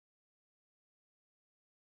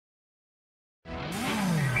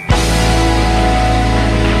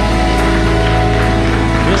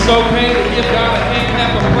okay to give God a hand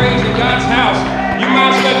clap of praise in God's house. You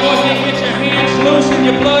might as well go ahead and get your hands loose and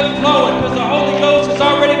your blood flowing, because the Holy Ghost has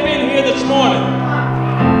already been here this morning.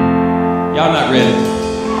 Y'all not ready?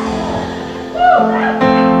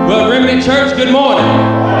 Well, Remnant Church, good morning.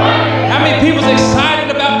 How many people's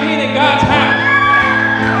excited about being in God's house?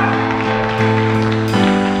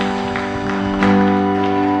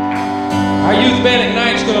 Our youth band at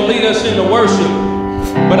night is going to lead us into worship.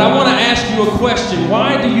 But I want to ask you a question.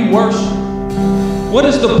 Why do you worship? What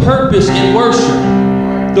is the purpose in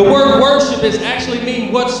worship? The word worship is actually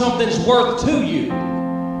mean what something's worth to you.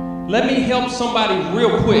 Let me help somebody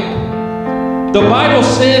real quick. The Bible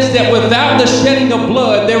says that without the shedding of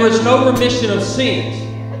blood, there is no remission of sins.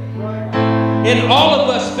 And all of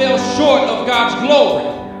us fell short of God's glory.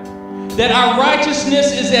 That our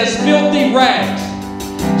righteousness is as filthy rags.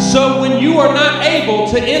 So when you are not able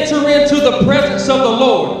to enter into the presence of the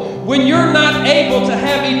Lord, when you're not able to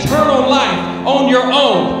have eternal life on your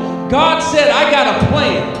own, God said, I got a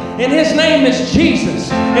plan. And his name is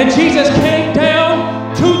Jesus. And Jesus came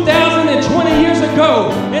down 2,020 years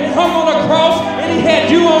ago and hung on a cross, and he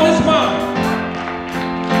had you on his mind.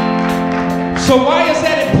 So why is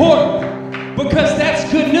that important? Because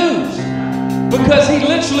that's good news. Because he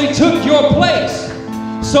literally took your place.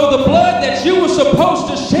 So the blood that you were supposed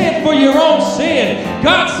to shed for your own sin,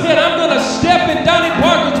 God said, I'm going to step in Donnie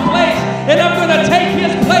Parker's place and I'm going to take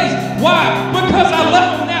his place. Why? Because I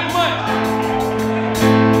love him that much.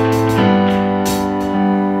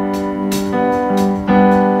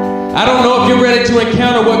 I don't know if you're ready to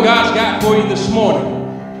encounter what God's got for you this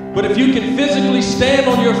morning, but if you can physically stand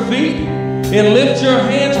on your feet and lift your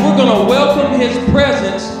hands, we're going to welcome his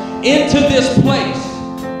presence into this place.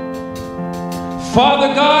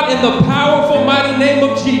 Father God, in the powerful, mighty name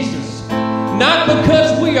of Jesus, not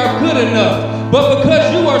because we are good enough, but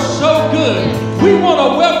because you are so good, we want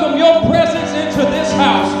to welcome your presence into this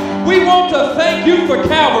house. We want to thank you for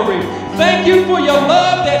Calvary. Thank you for your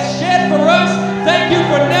love that's shed for us. Thank you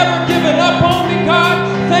for never giving up on me, God.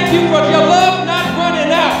 Thank you for your love not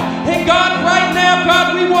running out. And God, right now,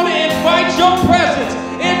 God, we want to invite your presence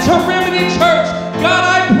into Remnant Church. God,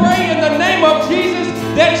 I pray in the name of Jesus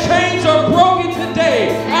that chains are broken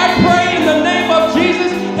today. I pray in the name of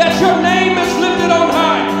Jesus that your name is lifted on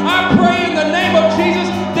high. I pray in the name of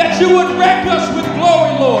Jesus that you would wreck us with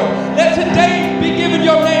glory, Lord. That today be given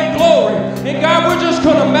your name glory. And God, we're just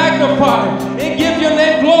going to magnify and give your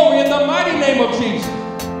name glory in the mighty name of Jesus.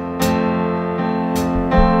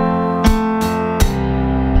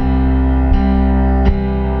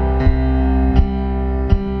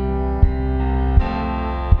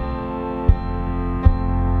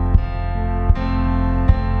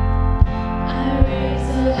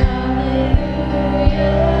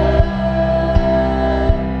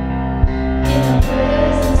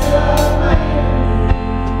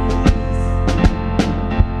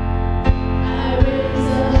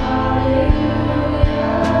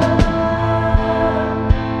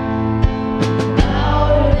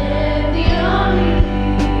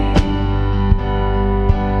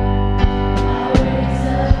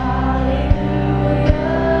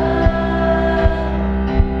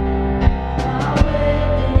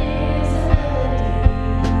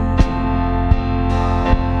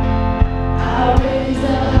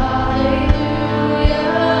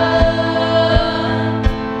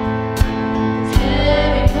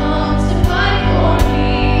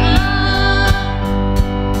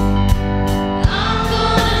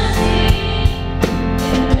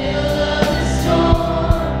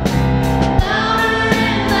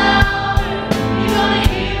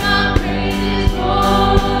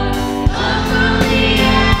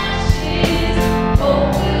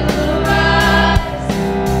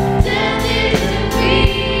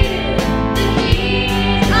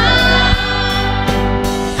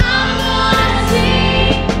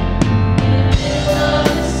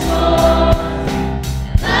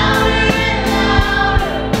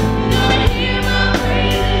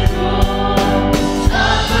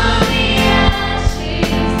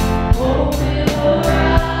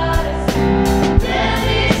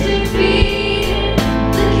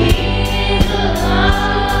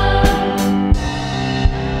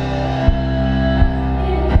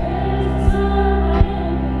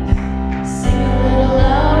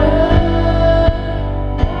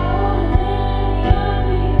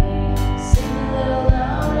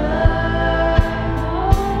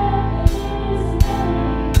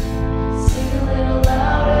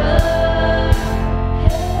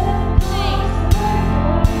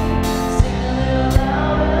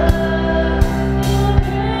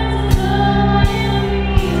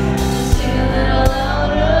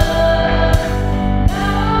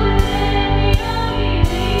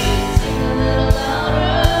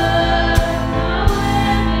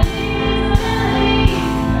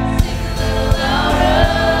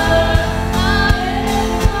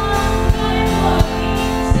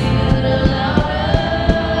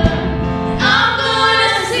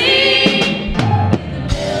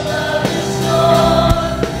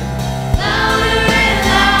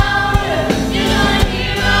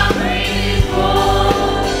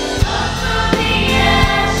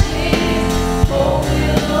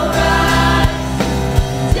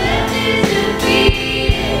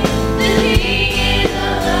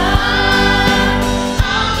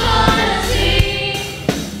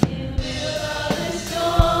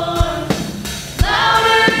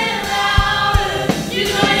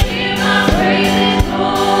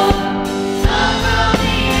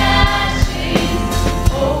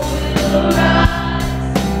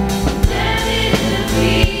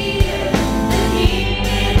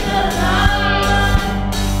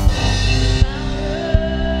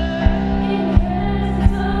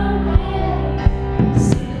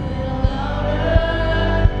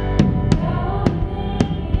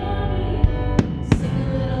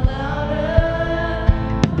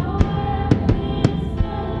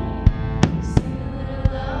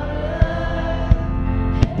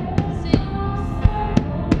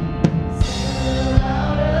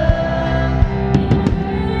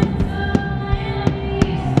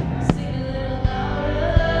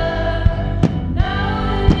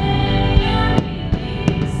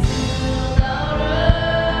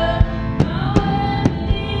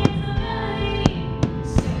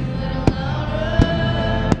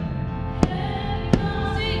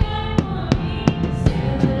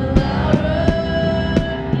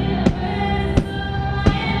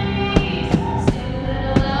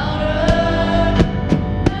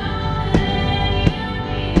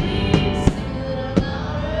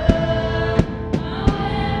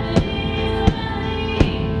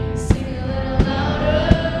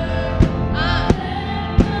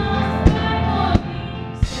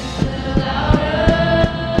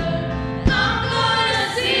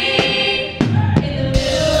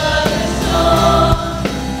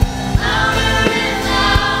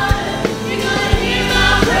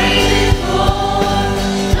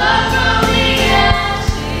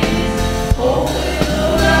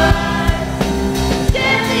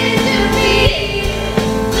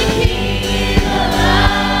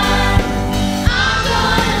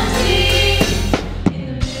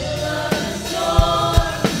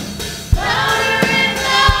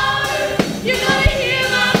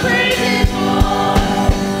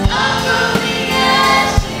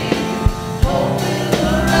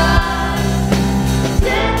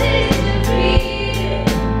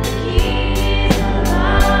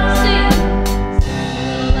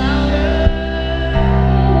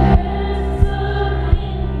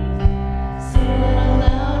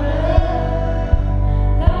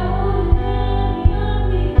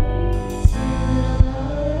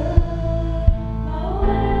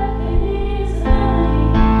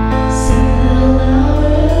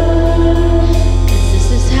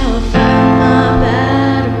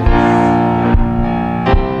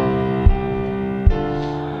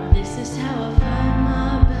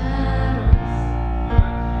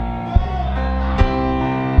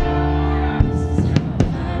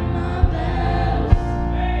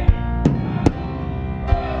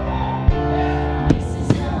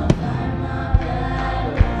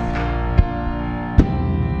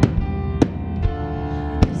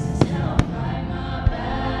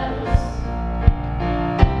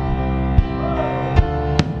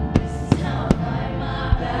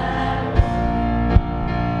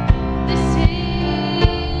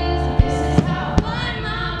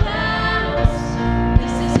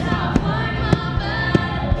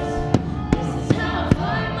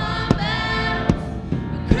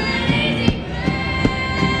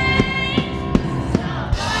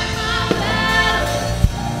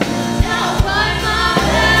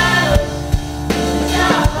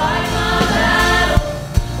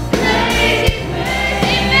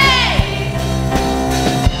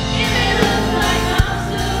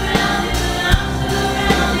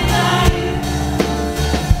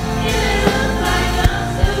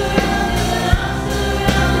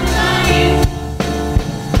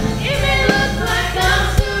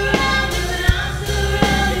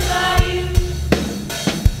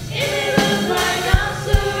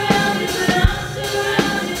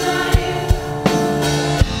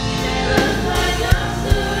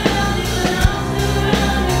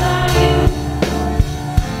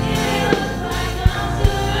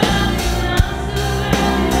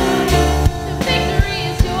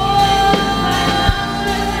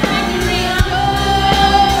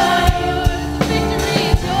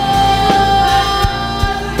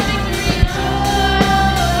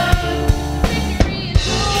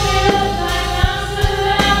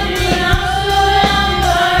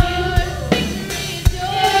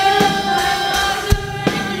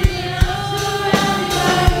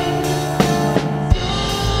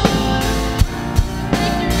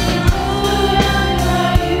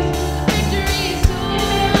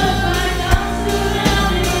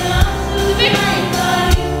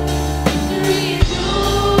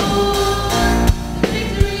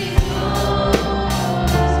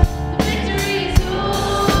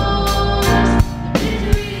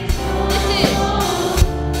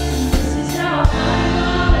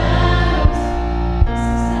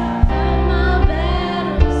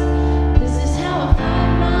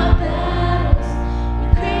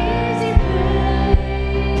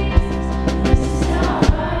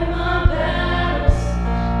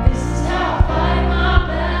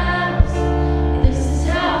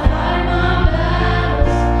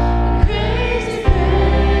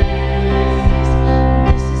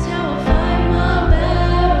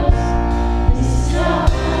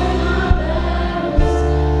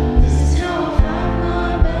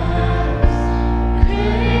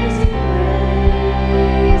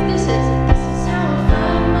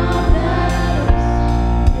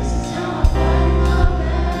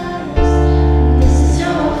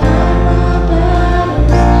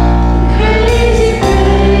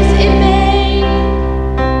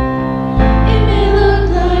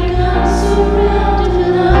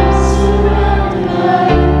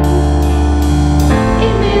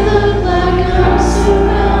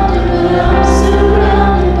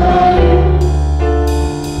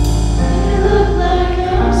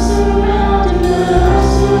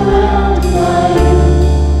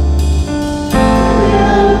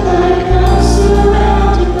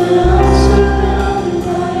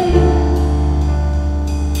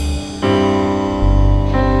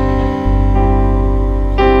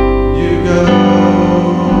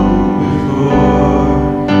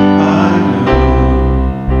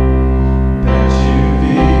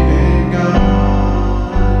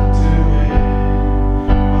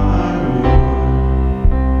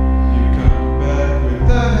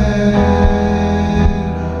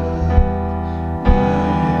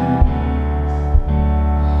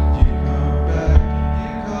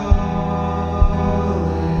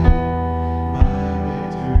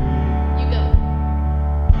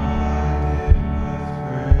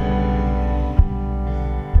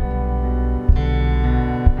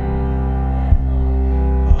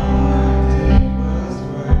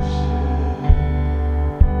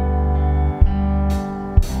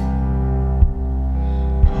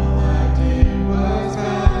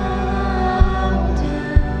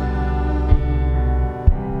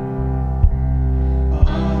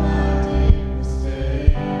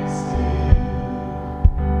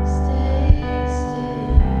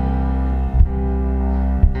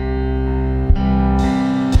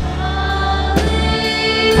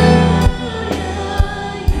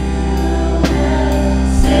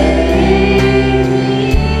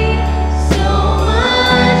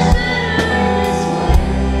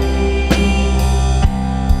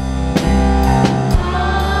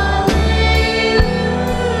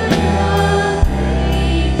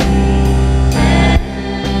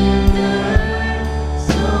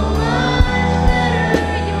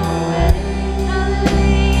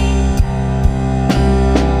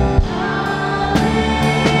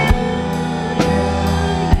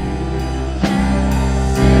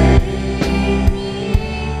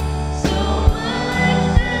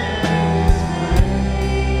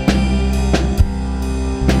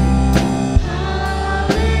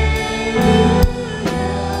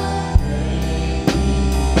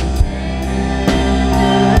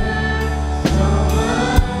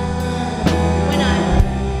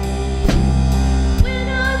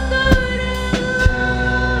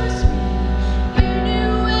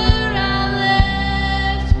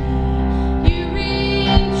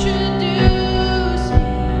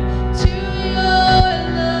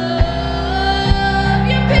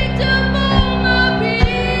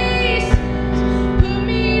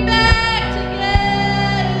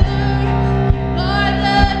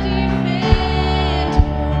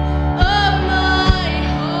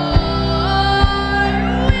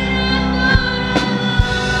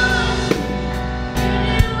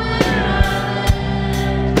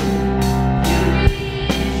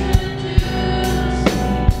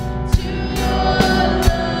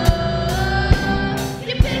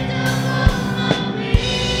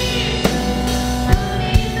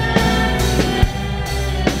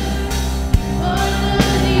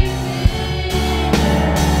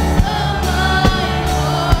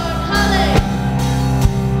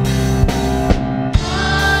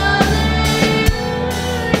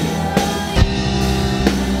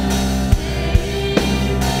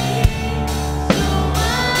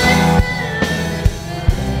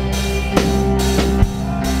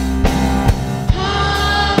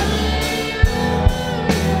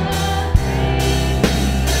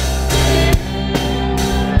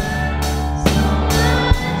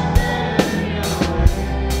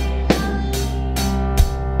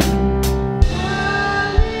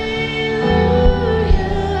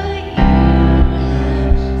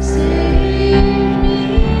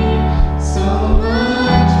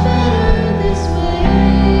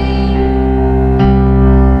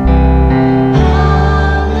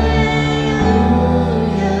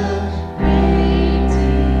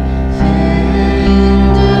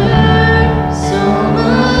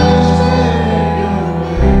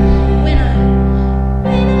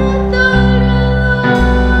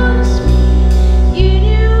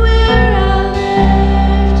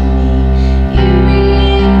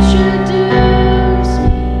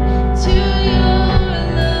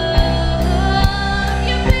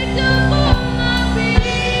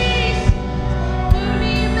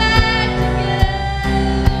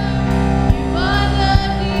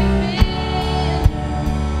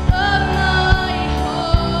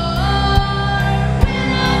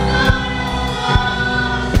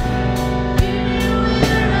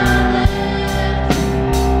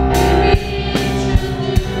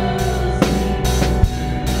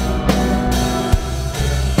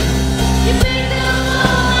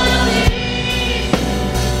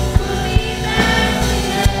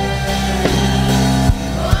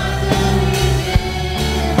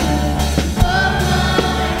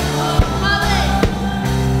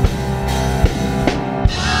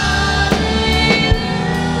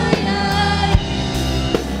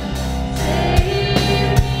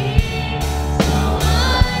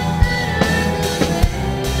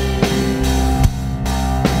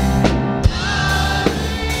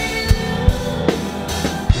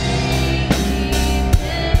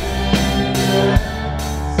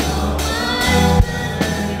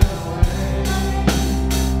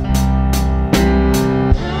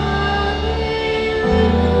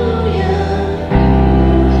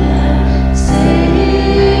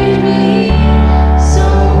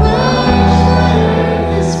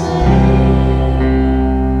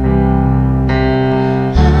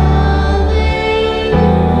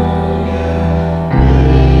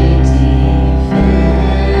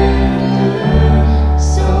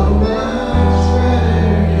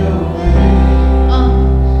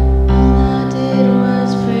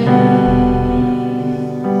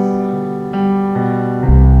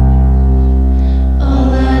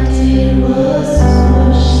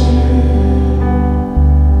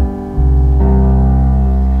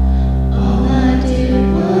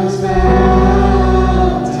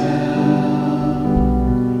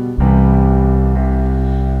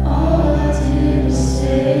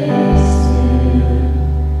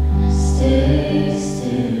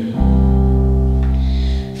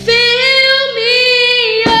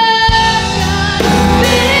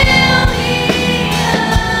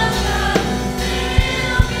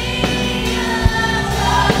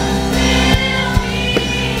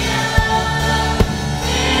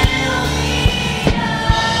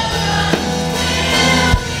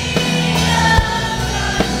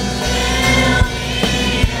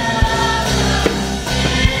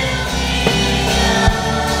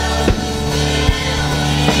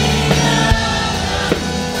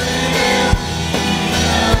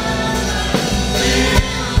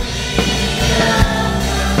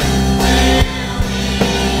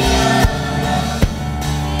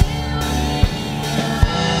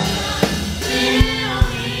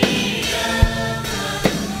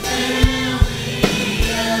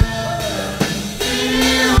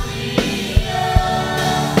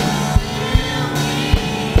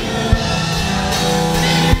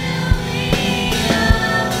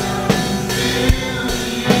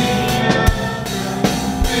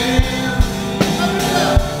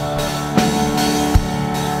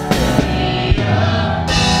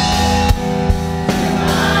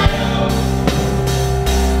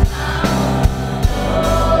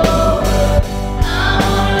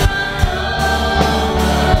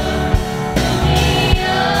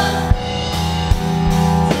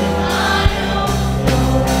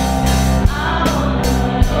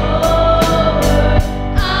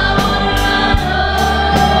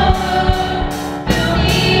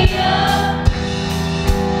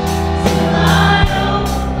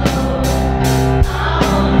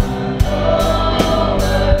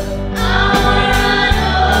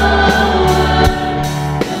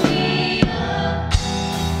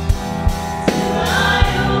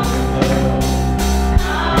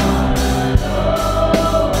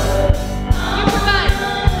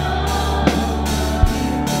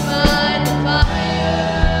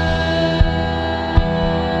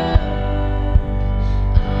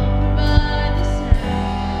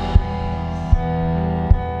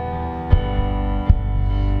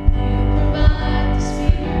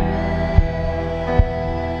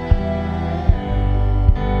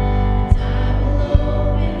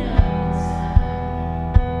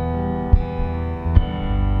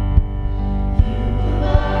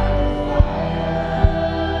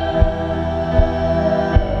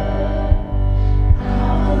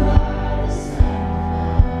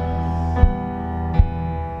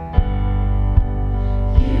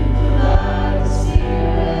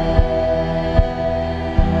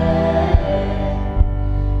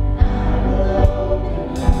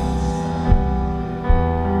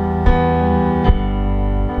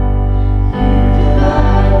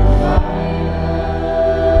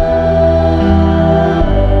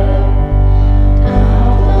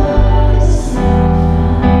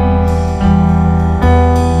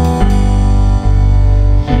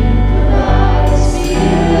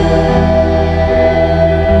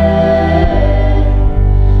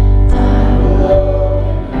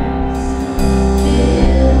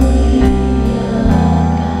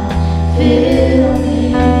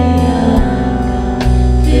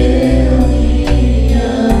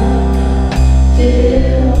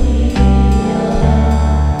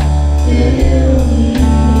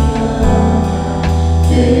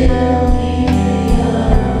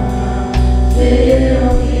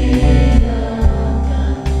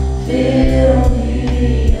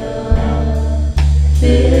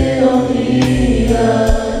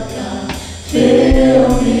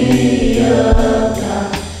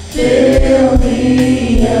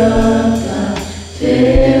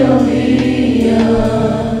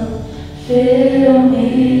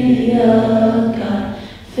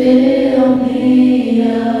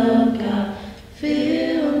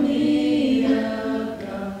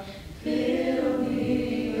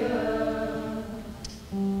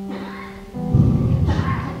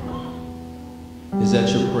 Is that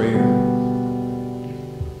your prayer?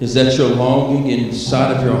 Is that your longing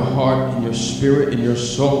inside of your heart, in your spirit, in your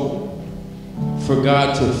soul, for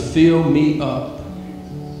God to fill me up?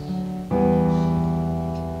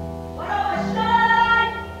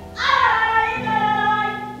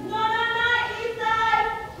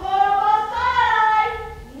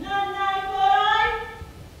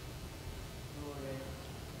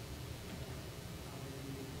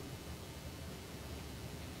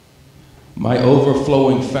 My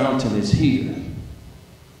overflowing fountain is here.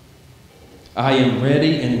 I am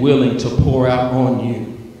ready and willing to pour out on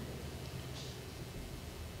you.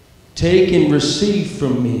 Take and receive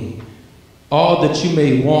from me all that you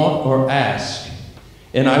may want or ask,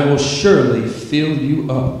 and I will surely fill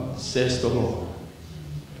you up, says the Lord.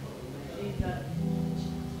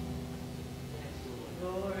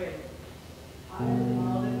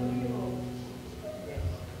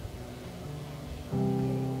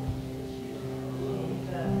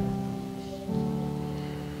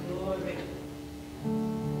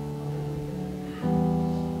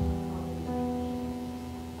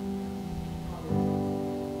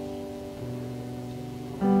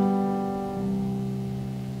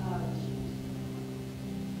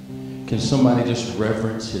 Can somebody just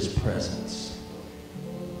reverence his presence?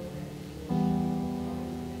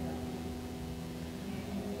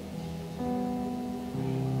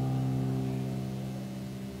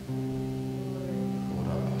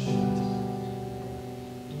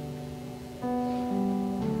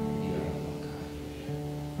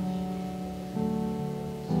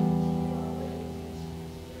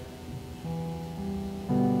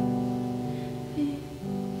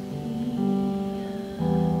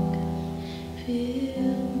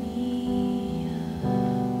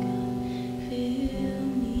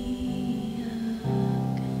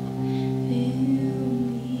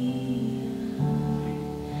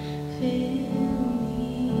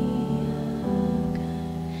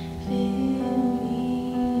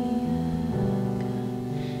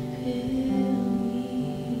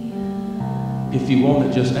 you want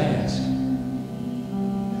it, just ask.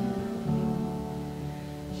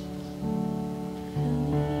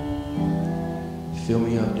 Fill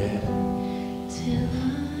me up, Dad,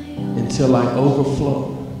 until I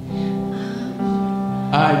overflow.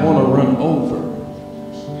 I want to run over.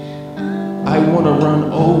 I want to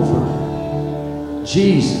run over.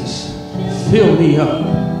 Jesus, fill me up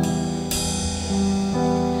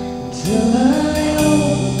till I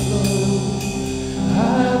overflow.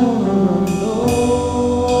 I want to run over.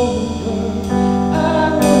 I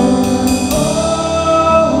want to run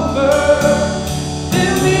over.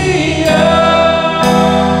 Fill me up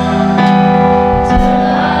till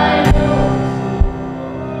I overflow.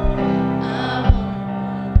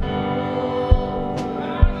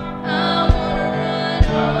 I want to run over.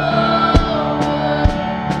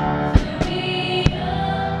 Fill me up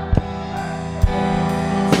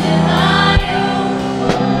till I overflow.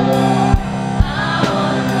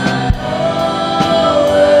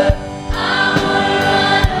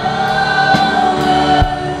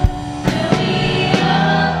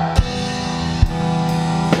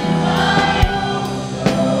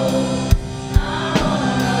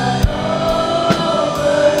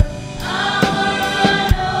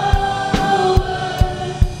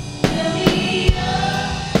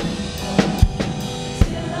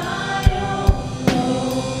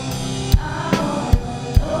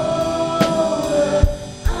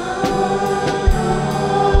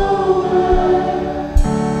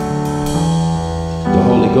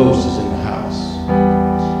 Ghost is in the house.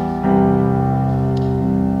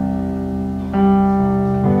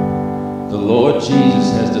 The Lord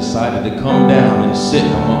Jesus has decided to come down and sit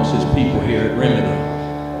amongst his people here at Remnant.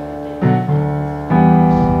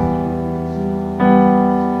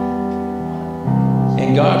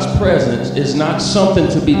 And God's presence is not something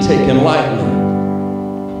to be taken lightly.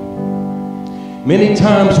 Many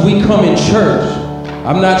times we come in church,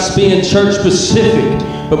 I'm not being church specific,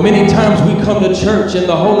 but many times we come to church and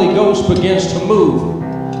the Holy Ghost begins to move.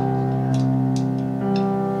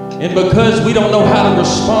 And because we don't know how to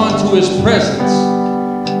respond to his presence,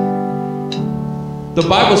 the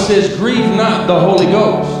Bible says, grieve not the Holy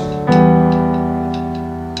Ghost.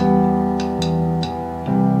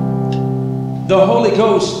 The Holy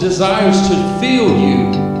Ghost desires to fill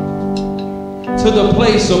you to the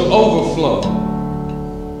place of overflow.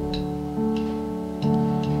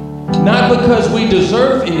 Not because we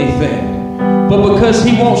deserve anything, but because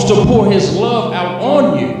he wants to pour his love out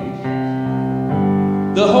on you.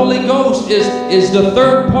 The Holy Ghost is the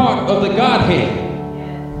third part of the Godhead.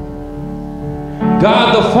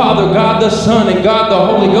 God the Father, God the Son, and God the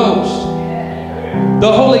Holy Ghost.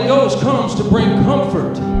 The Holy Ghost comes to bring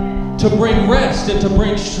comfort, to bring rest, and to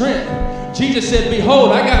bring strength. Jesus said,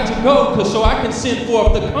 behold, I got to go so I can send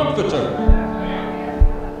forth the Comforter.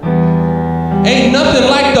 Ain't nothing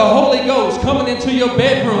like the Holy Ghost coming into your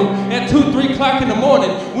bedroom at 2, 3 o'clock in the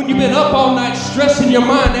morning when you've been up all night stressing your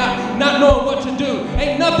mind out, not knowing what to do.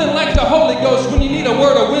 Ain't nothing like the Holy Ghost when you need a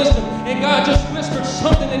word of wisdom and God just whispered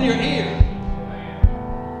something in your ear.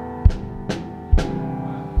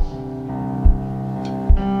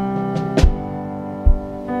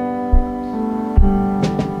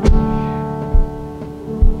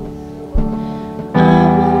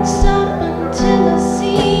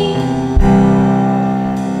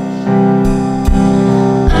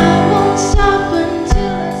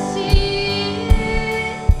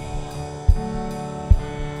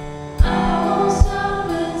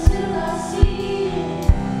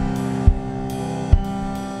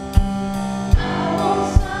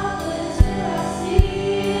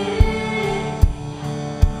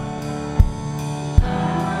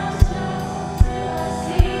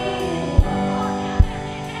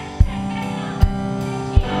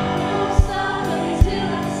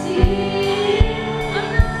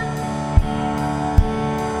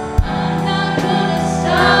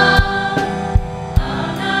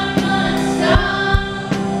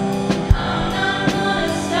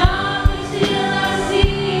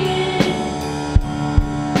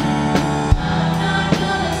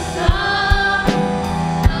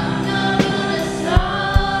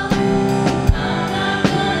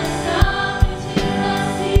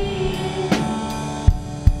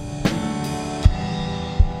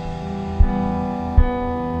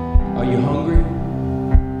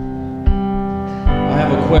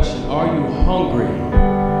 question. Are you hungry?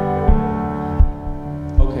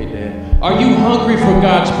 Okay, Dad. Are you hungry for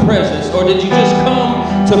God's presence, or did you just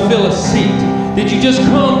come to fill a seat? Did you just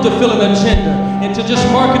come to fill an agenda and to just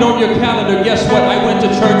mark it on your calendar? Guess what? I went to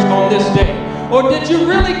church on this day. Or did you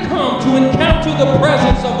really come to encounter the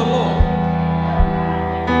presence of the Lord?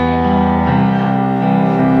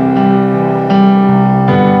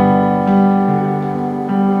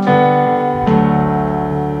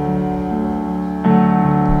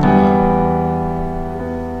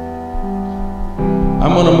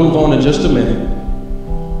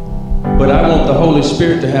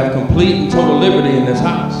 complete and total liberty in this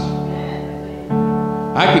house.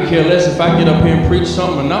 I could care less if I get up here and preach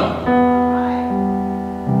something or not.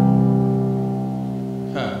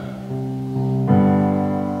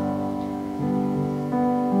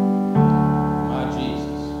 My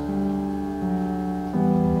Jesus.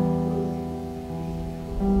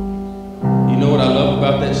 You know what I love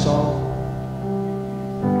about that song?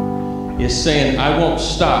 It's saying, I won't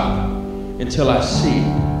stop until I see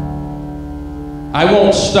it. I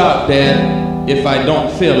won't stop, Dad, if I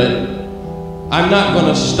don't feel it. I'm not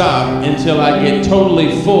going to stop until I get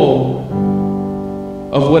totally full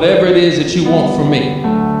of whatever it is that you want from me.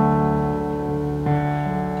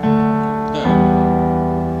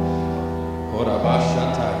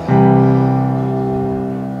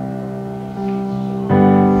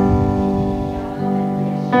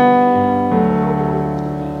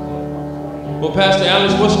 Well, Pastor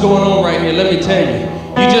Alice, what's going on right here? Let me tell you.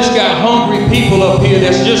 You just got hungry people up here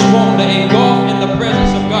that's just wanting to engulf in the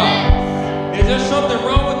presence of God. Is there something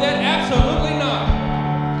wrong with that? Absolutely not.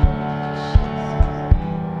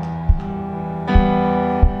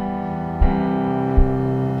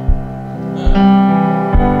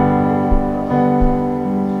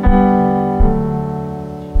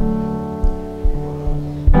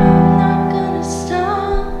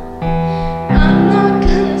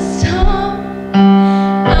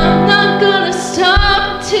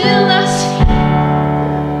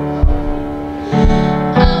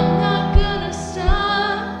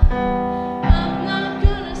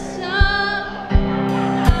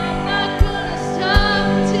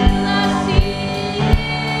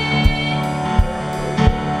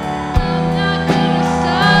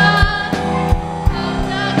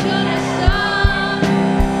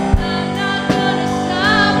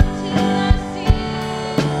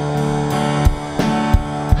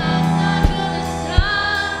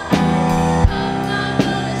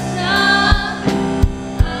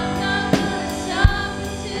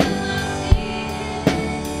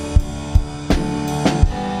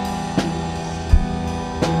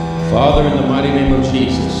 Father, in the mighty name of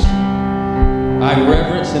Jesus, I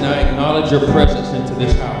reverence and I acknowledge your presence into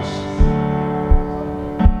this house.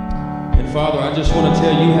 And Father, I just want to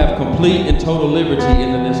tell you, you have complete and total liberty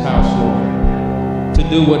into this house, Lord, to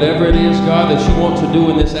do whatever it is, God, that you want to do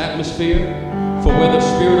in this atmosphere. For where the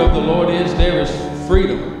Spirit of the Lord is, there is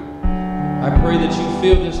freedom. I pray that you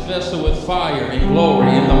fill this vessel with fire and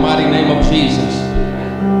glory in the mighty name of Jesus.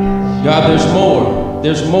 God, there's more,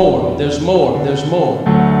 there's more, there's more, there's more.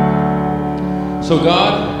 So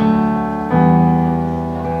God,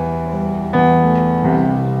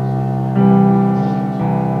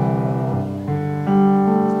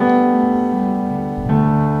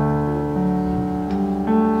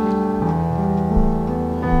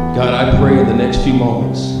 I pray in the next few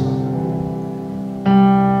moments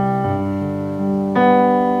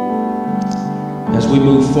as we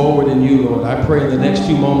move forward in you, Lord, I pray in the next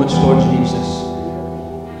few moments, Lord Jesus,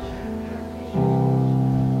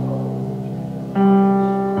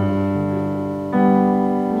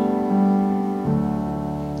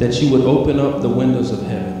 that you would open up the windows of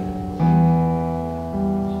heaven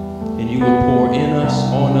and you would pour in us,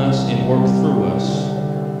 on us, and work through us,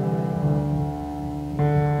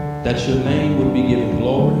 that your name would be given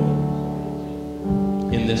glory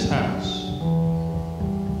in this house.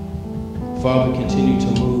 Father, continue to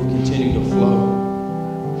move, continue to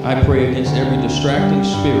flow. I pray against every distracting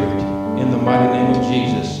spirit in the mighty name of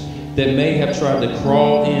Jesus that may have tried to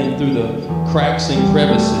crawl in through the cracks and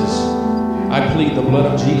crevices. I plead the blood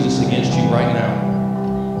of Jesus against you right now.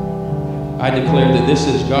 I declare that this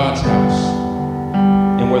is God's house,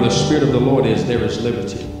 and where the Spirit of the Lord is, there is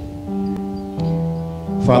liberty.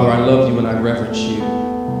 Father, I love you and I reverence you.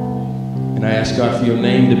 And I ask God for your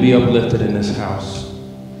name to be uplifted in this house,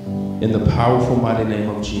 in the powerful, mighty name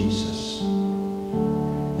of Jesus.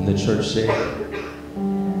 And the church said,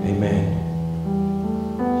 amen.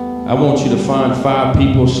 I want you to find 5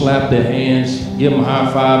 people, slap their hands, give them a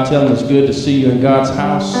high five, tell them it's good to see you in God's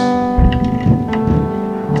house.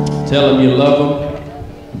 Tell them you love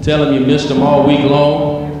them. Tell them you missed them all week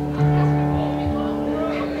long.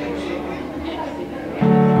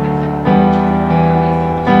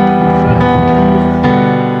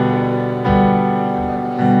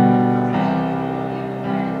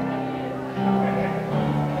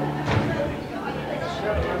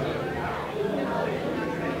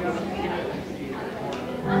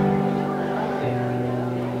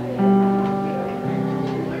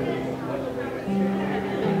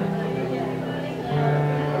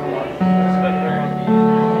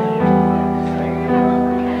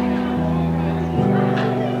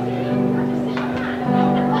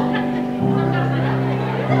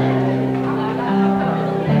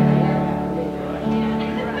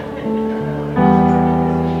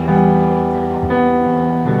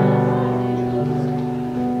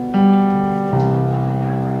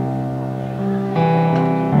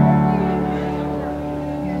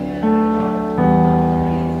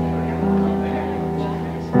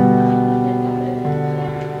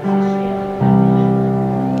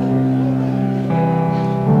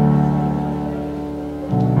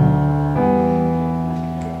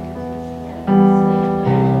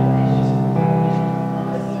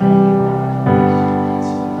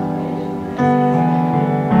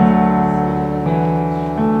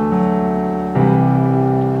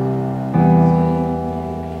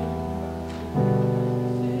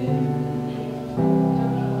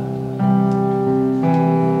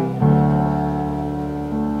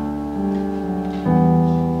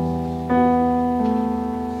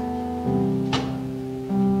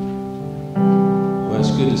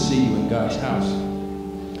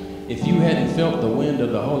 if you hadn't felt the wind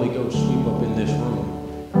of the Holy Ghost sweep up in this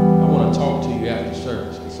room, I want to talk to you after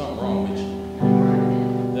service. There's something wrong with you.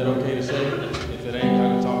 Is that okay to say? If it ain't, I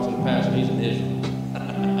can talk to the pastor. He's in Israel.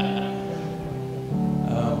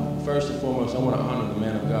 First and foremost, I want to honor the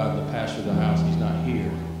man of God, the pastor of the house. He's not here.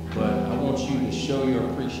 But I want you to show your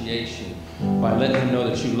appreciation by letting him know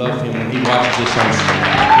that you love him when he watches this on screen.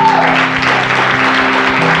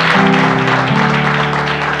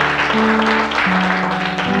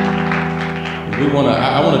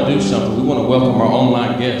 I want to do something. We want to welcome our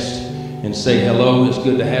online guests and say hello. It's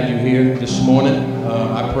good to have you here this morning.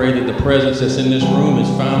 I pray that the presence that's in this room has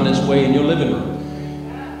found its way in your living room.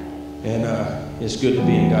 And it's good to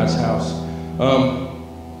be in God's house.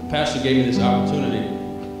 The pastor gave me this opportunity,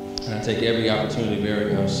 and I take every opportunity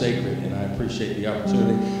very sacred, and I appreciate the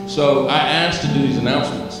opportunity. So I asked to do these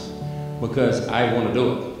announcements because I want to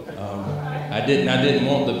do it. I didn't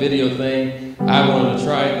want the video thing. I wanted to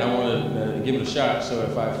try it, and I wanted to give it a shot. So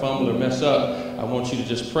if I fumble or mess up, I want you to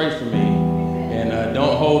just pray for me, and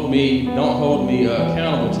don't hold me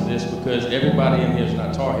accountable to this, because everybody in here is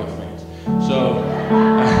not Tar Heel fans. So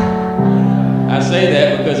I say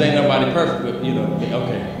that because ain't nobody perfect, but you know,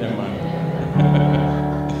 okay, never mind.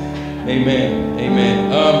 Amen,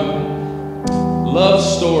 amen. Love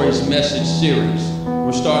Stories message series.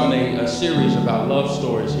 We're starting a series about love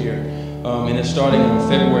stories here. And it's starting on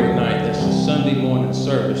February 9th. That's a Sunday morning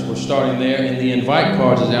service. We're starting there, and the invite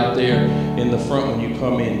cards is out there in the front when you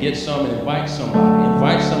come in. Get some and invite somebody.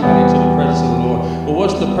 Invite somebody to the presence of the Lord. Well,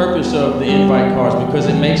 what's the purpose of the invite cards? Because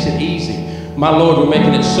it makes it easy. My Lord, we're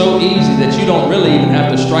making it so easy that you don't really even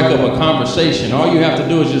have to strike up a conversation. All you have to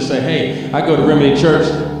do is just say, hey, I go to Remnant Church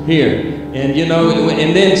here. And you know,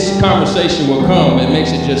 and then conversation will come. It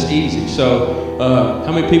makes it just easy. So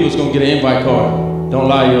how many people is going to get an invite card? Don't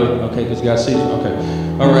lie, okay, because God sees you. Okay.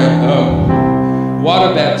 All right.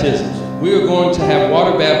 Water baptisms. We are going to have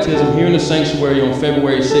water baptism here in the sanctuary on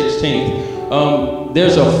February 16th.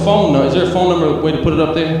 There's a phone number. Is there a phone number, way to put it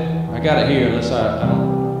up there? I got it here, unless I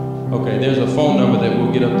don't. Okay, there's a phone number that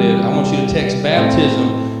we'll get up there. I want you to text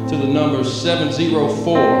baptism to the number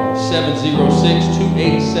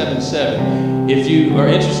 704-706-2877. If you are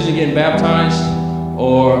interested in getting baptized,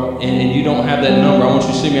 and you don't have that number, I want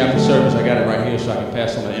you to see me after service. I got it right here so I can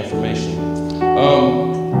pass on the information.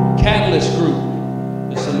 Catalyst Group.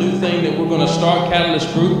 It's a new thing that we're going to start.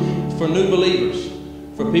 Catalyst Group for new believers,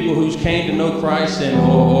 for people who's came to know Christ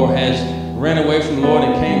or has ran away from the Lord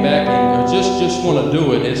and came back and just want to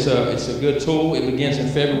do it. It's a good tool. It begins in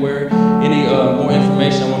February. Any more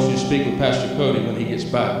information, I want you to speak with Pastor Cody when he gets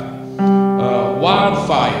back.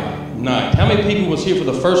 Wildfire Night. How many people was here for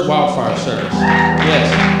the first wildfire service?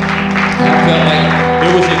 Yes. I felt like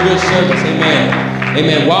it was a good service. Amen.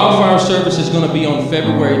 Amen. Wildfire service is going to be on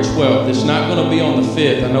February 12th. It's not going to be on the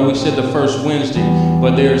 5th. I know we said the first Wednesday,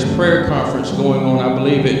 but there's prayer conference going on, I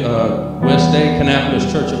believe, at West Day, Kannapolis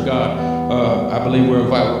Church of God. I believe we're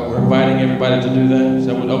inviting everybody to do that. Is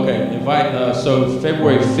that what? Okay. Invite. So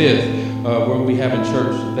February 5th, we'll be having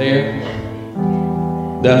church there.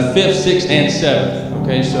 The 5th, 6th, and 7th.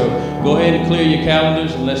 Okay, so go ahead and clear your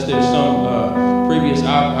calendars unless there's some previous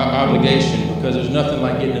obligation, because there's nothing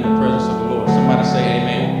like getting in the presence of the Lord. Somebody say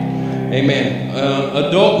amen. Amen.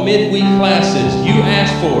 Adult midweek classes. You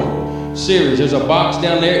asked for it. Series. There's a box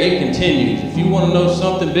down there. It continues. If you want to know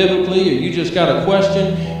something biblically, or you just got a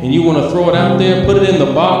question and you want to throw it out there, put it in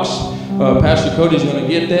the box. Pastor Cody's going to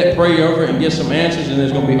get that, pray over it, and get some answers, and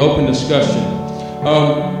there's going to be open discussion.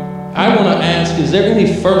 I want to ask, is there any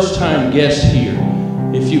first-time guests here?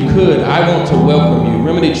 If you could, I want to welcome you.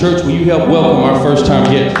 Remedy Church, will you help welcome our first-time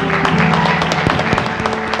guests?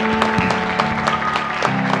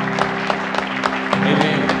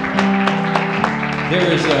 Amen.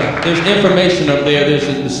 There's information up there. There's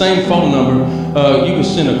the same phone number. You can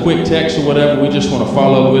send a quick text or whatever. We just want to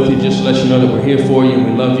follow up with you, just to let you know that we're here for you and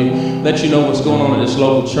we love you. Let you know what's going on at this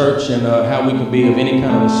local church and how we can be of any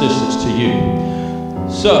kind of assistance to you.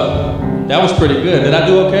 So, that was pretty good. Did I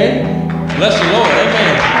do okay? Bless the Lord.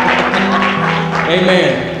 Amen.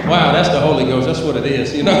 Amen. Wow, that's the Holy Ghost. That's what it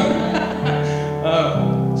is, you know.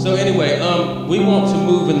 So anyway, we want to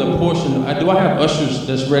move in the portion. Do I have ushers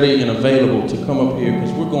that's ready and available to come up here?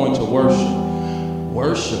 Because we're going to worship.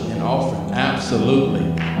 Worship and offering. Absolutely.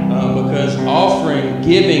 Because offering,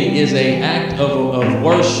 giving is an act of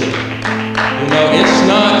worship. You know, it's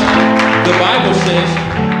not, the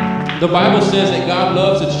Bible says that God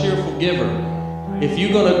loves a cheerful giver. If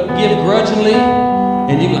you're going to give grudgingly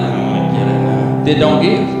and you're like, I don't want to get it, then don't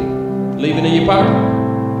give. Leave it in your pocket.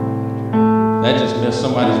 That just messed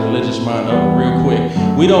somebody's religious mind up real quick.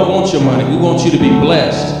 We don't want your money. We want you to be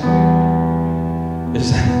blessed.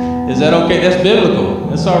 Is that okay? That's biblical.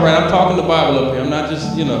 That's all right. I'm talking the Bible up here. I'm not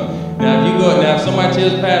just, Now, if somebody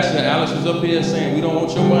tells Pastor Alex was up here saying, we don't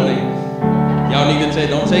want your money, y'all need to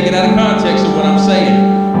don't take it out of context of what I'm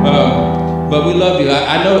saying. But we love you.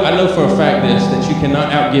 I know for a fact that you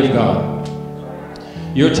cannot outgive God.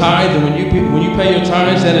 Your tithe, and when you pay your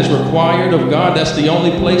tithes, that is required of God. That's the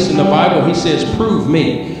only place in the Bible He says, prove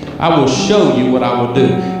me. I will show you what I will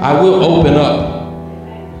do. I will open up.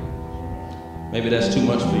 Maybe that's too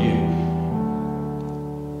much for you.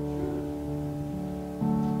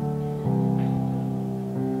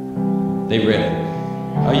 They ready?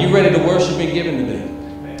 Are you ready to worship and give today?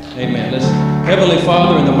 Amen. Let's, Heavenly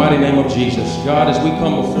Father, in the mighty name of Jesus, God, as we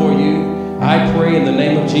come before you, I pray in the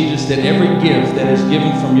name of Jesus that every gift that is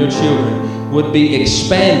given from your children would be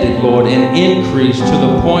expanded, Lord, and increased to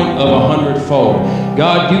the point of 100-fold.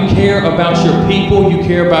 God, you care about your people, you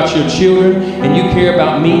care about your children, and you care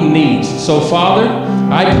about meeting needs. So, Father,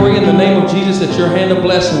 I pray in the name of Jesus that your hand of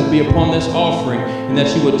blessing will be upon this offering, and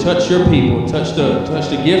that you would touch your people, touch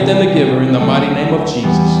the gift and the giver in the mighty name of Jesus.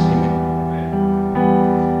 Amen.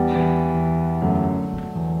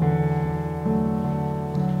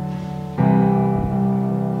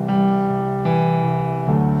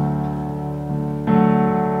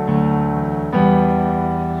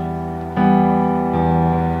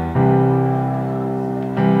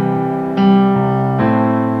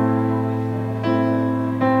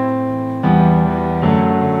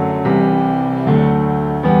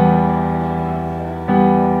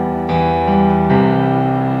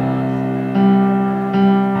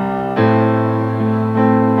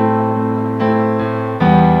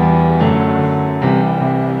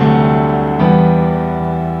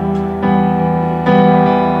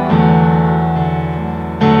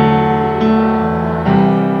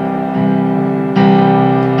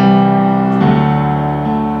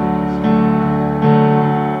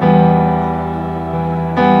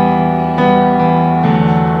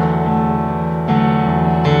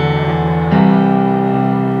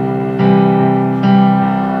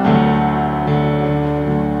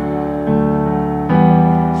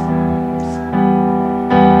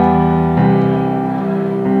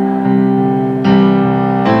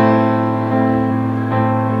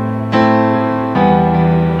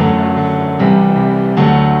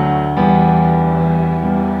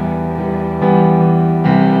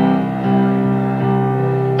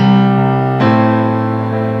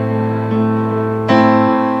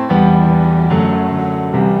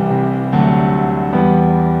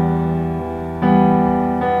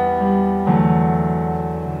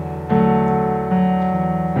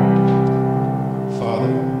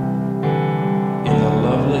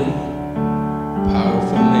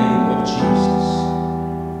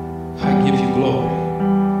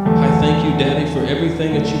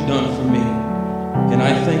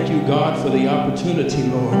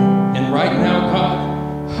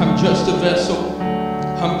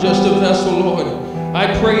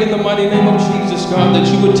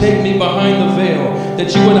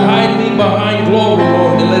 That you would hide me behind glory,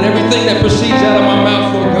 Lord, and let everything that proceeds out of my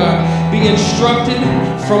mouth, Lord God, be instructed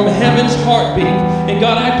from heaven's heartbeat. And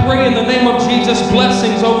God, I pray in the name of Jesus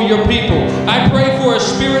blessings over your people. I pray for a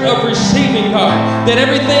spirit of receiving, God, that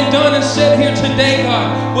everything done and said here today, God,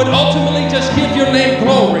 would ultimately just give your name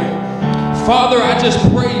glory. Father, I just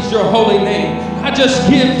praise your holy name. I just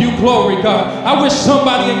give you glory, God. I wish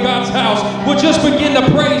somebody in God's house would just begin to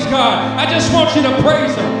praise God. I just want you to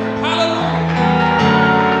praise him. Hallelujah.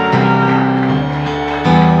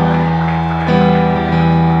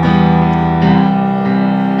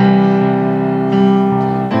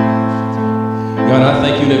 God, I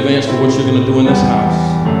thank you in advance for what you're going to do in this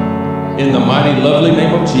house. In the mighty, lovely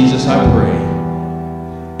name of Jesus, I pray.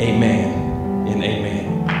 Amen and amen.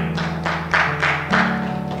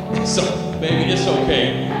 So, baby, it's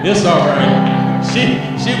okay. It's all right.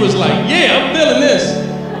 She was like, yeah, I'm feeling this.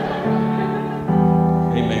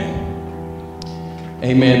 Amen.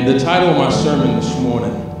 Amen. The title of my sermon this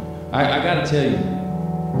morning, I got to tell you,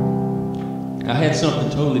 I had something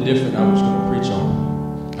totally different I was going to preach on.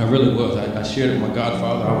 I really was. I shared it with my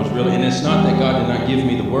godfather. And it's not that God did not give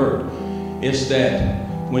me the word. It's that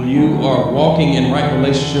when you are walking in right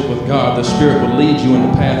relationship with God, the Spirit will lead you in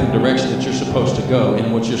the path and direction that you're supposed to go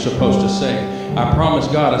and what you're supposed to say. I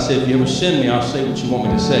promised God, I said, if you ever send me, I'll say what you want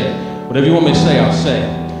me to say. Whatever you want me to say, I'll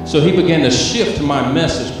say. So he began to shift my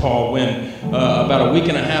message, Paul, when about a week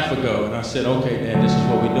and a half ago. And I said, okay, Dad, this is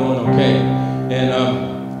what we're doing, okay?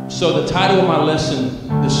 And so the title of my lesson,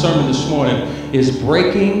 this sermon this morning, is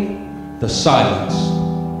Breaking the Silence.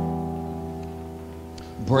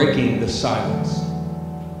 Breaking the Silence.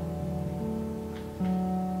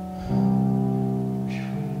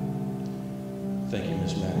 Thank you,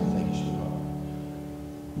 Miss Maddie. Thank you, sweetheart.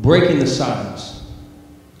 Breaking the silence.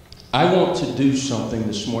 I want to do something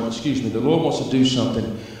this morning. Excuse me. The Lord wants to do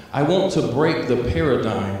something. I want to break the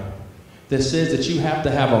paradigm that says that you have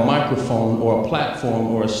to have a microphone or a platform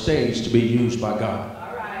or a stage to be used by God.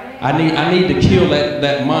 I need to kill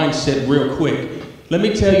that mindset real quick. Let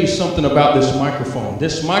me tell you something about this microphone.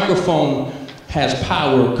 This microphone has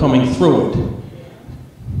power coming through it.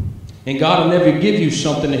 And God will never give you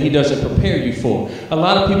something that he doesn't prepare you for. A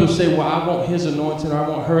lot of people say, well, I want his anointing or I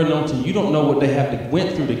want her anointing. You don't know what they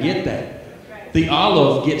went through to get that. The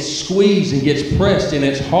olive gets squeezed and gets pressed, and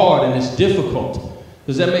it's hard and it's difficult.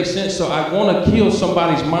 Does that make sense? So I want to kill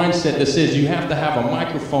somebody's mindset that says you have to have a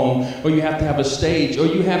microphone or you have to have a stage or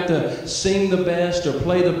you have to sing the best or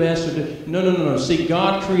play the best. No. See,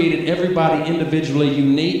 God created everybody individually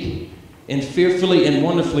unique and fearfully and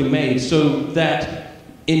wonderfully made so that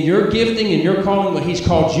in your gifting and your calling, what he's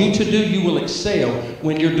called you to do, you will excel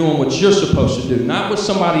when you're doing what you're supposed to do, not what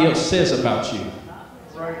somebody else says about you.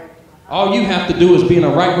 All you have to do is be in a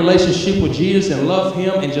right relationship with Jesus and love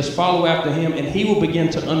him and just follow after him, and he will begin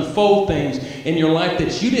to unfold things in your life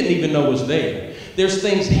that you didn't even know was there. There's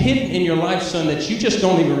things hidden in your life, son, that you just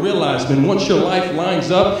don't even realize. But once your life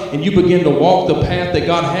lines up and you begin to walk the path that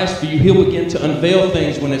God has for you, he'll begin to unveil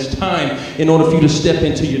things when it's time in order for you to step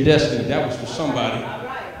into your destiny. That was for somebody.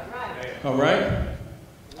 All right?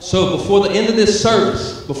 So before the end of this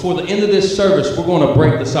service, we're going to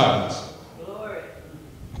break the silence.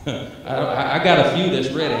 I got a few that's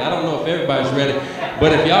ready. I don't know if everybody's ready.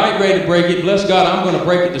 But if y'all ain't ready to break it, bless God, I'm going to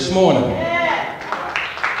break it this morning.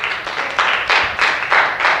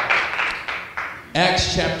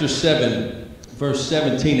 Acts chapter 7, verse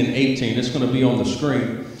 17 and 18. It's going to be on the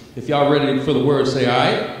screen. If y'all ready for the word, say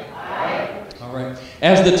aye. Aye. All right.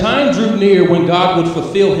 As the time drew near when God would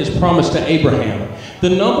fulfill his promise to Abraham, the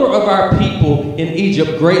number of our people in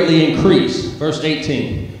Egypt greatly increased. Verse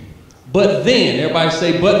 18. But then, everybody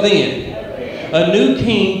say, but then, a new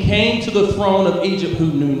king came to the throne of Egypt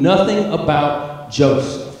who knew nothing about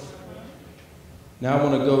Joseph. Now I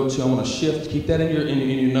want to shift, keep that in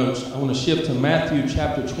your notes. I want to shift to Matthew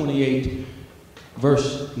chapter 28,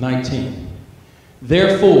 verse 19.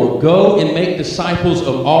 Therefore, go and make disciples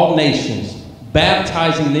of all nations,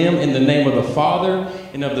 baptizing them in the name of the Father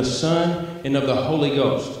and of the Son and of the Holy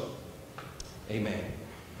Ghost. Amen.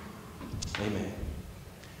 Amen.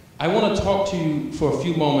 I want to talk to you for a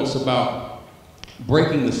few moments about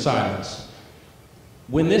breaking the silence.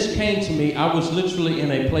 When this came to me, I was literally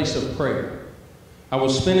in a place of prayer. I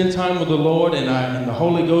was spending time with the Lord, and the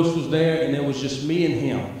Holy Ghost was there, and it was just me and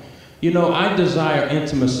him. You know, I desire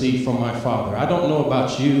intimacy from my Father. I don't know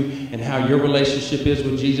about you and how your relationship is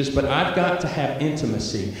with Jesus, but I've got to have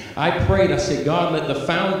intimacy. I prayed, I said, God, let the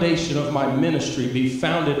foundation of my ministry be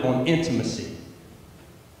founded on intimacy.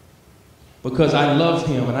 Because I love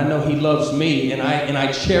him and I know he loves me, and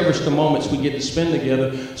I cherish the moments we get to spend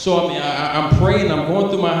together. So I'm praying, I'm going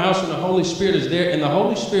through my house, and the Holy Spirit is there, and the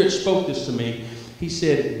Holy Spirit spoke this to me. He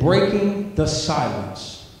said, breaking the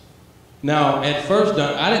silence. Now, at first,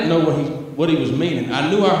 I didn't know what he was meaning. I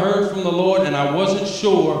knew I heard from the Lord, and I wasn't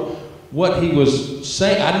sure what he was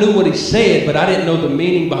saying. I knew what he said, but I didn't know the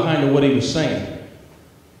meaning behind what he was saying.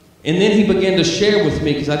 And then he began to share with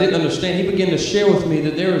me, because I didn't understand, he began to share with me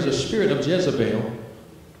that there is a spirit of Jezebel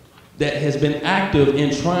that has been active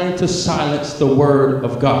in trying to silence the word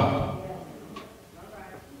of God.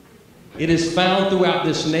 It is found throughout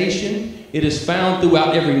this nation. It is found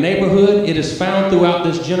throughout every neighborhood. It is found throughout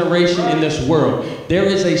this generation in this world. There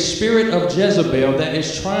is a spirit of Jezebel that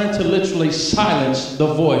is trying to literally silence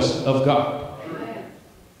the voice of God.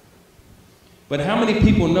 But how many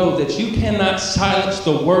people know that you cannot silence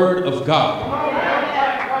the word of God?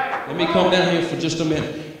 Let me come down here for just a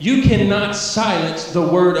minute. You cannot silence the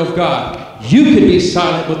word of God. You can be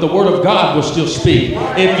silent, but the word of God will still speak.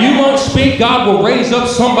 If you won't speak, God will raise up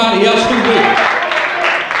somebody else who will.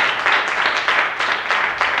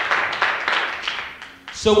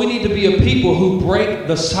 So we need to be a people who break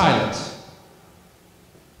the silence.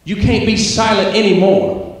 You can't be silent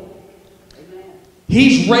anymore.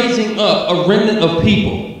 He's raising up a remnant of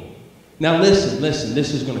people. Now listen,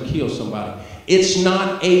 this is going to kill somebody. It's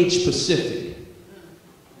not age specific.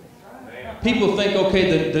 People think,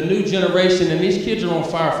 okay, the new generation, and these kids are on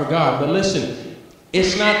fire for God, but listen,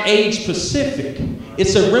 it's not age specific.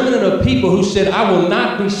 It's a remnant of people who said, I will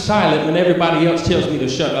not be silent when everybody else tells me to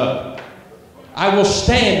shut up. I will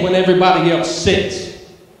stand when everybody else sits.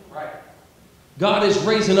 God is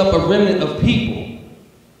raising up a remnant of people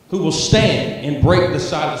who will stand and break the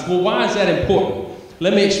silence. Well, why is that important?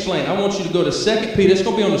 Let me explain. I want you to go to 2 Peter. It's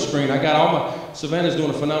going to be on the screen. I got all my... Savannah's doing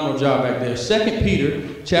a phenomenal job back there. 2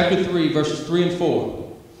 Peter chapter 3, verses 3 and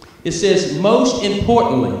 4. It says, most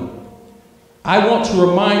importantly, I want to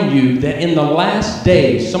remind you that in the last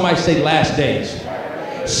days, somebody say last days,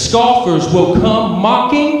 scoffers will come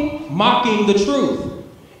mocking the truth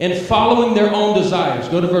and following their own desires.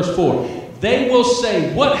 Go to verse 4. They will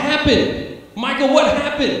say, what happened? Michael, what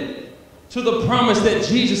happened to the promise that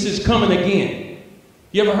Jesus is coming again?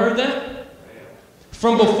 You ever heard that?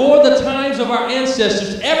 From before the times of our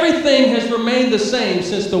ancestors, everything has remained the same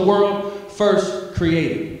since the world first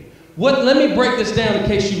created. Let me break this down in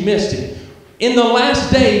case you missed it. In the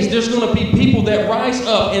last days, there's going to be people that rise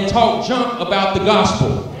up and talk junk about the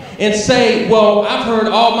gospel and say, well, I've heard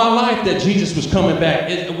all my life that Jesus was coming back.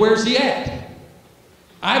 Where's he at?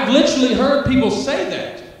 I've literally heard people say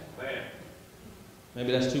that.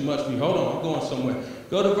 Maybe that's too much for you. Hold on, I'm going somewhere.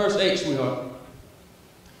 Go to verse 8, sweetheart.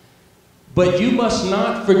 But you must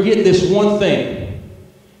not forget this one thing.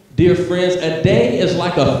 Dear friends, a day is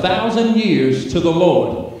like 1,000 years to the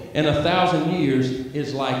Lord, and 1,000 years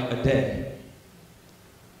is like a day.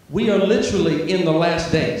 We are literally in the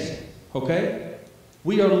last days, okay?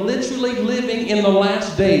 We are literally living in the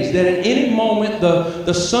last days, that at any moment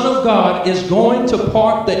the Son of God is going to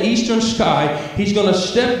part the eastern sky. He's going to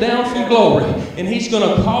step down from glory, and he's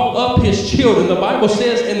going to call up his children. The Bible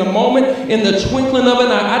says in the moment, in the twinkling of an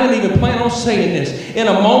eye, I didn't even plan on saying this, in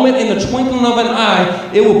a moment, in the twinkling of an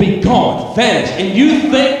eye, it will be gone, vanished. And you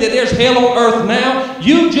think that there's hell on earth now?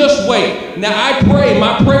 You just wait. Now I pray,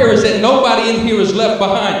 my prayer is that nobody in here is left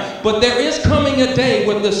behind. But there is coming a day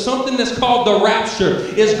when there's something that's called the rapture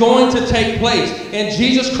is going to take place, and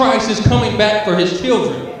Jesus Christ is coming back for his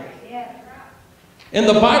children. And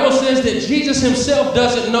the Bible says that Jesus himself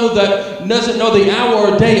doesn't know the hour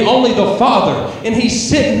or day, only the Father. And he's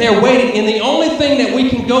sitting there waiting, and the only thing that we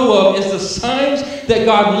can go of is the signs that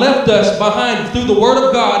God left us behind through the Word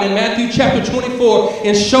of God in Matthew chapter 24,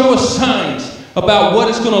 and show us signs about what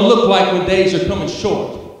it's going to look like when days are coming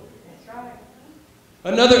short.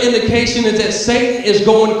 Another indication is that Satan is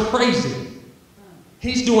going crazy.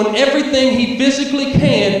 He's doing everything he physically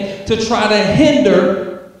can to try to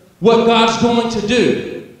hinder what God's going to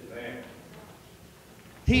do.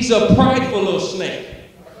 He's a prideful little snake.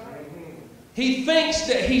 He thinks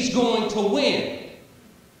that he's going to win.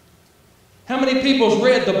 How many people's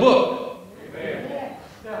read the book?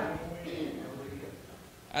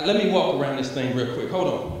 Let me walk around this thing real quick. Hold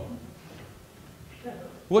on.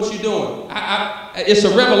 What you doing? It's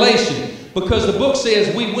a revelation, because the book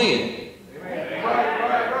says we win.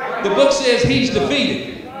 The book says he's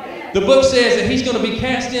defeated. The book says that he's going to be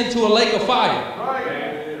cast into a lake of fire.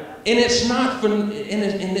 And it's not for,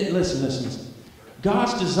 listen.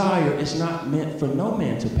 God's desire is not meant for no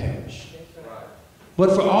man to perish,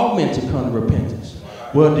 but for all men to come to repentance.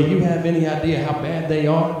 Well, do you have any idea how bad they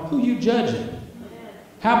are? Who you judging?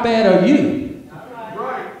 How bad are you?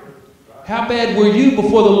 How bad were you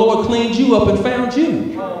before the Lord cleaned you up and found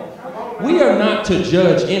you? We are not to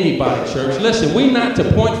judge anybody, church. Listen, we're not to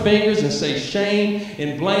point fingers and say shame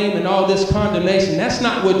and blame and all this condemnation. That's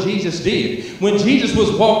not what Jesus did. When Jesus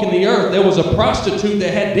was walking the earth, there was a prostitute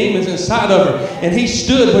that had demons inside of her. And he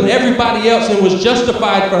stood when everybody else and was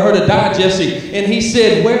justified for her to die, Jesse. And he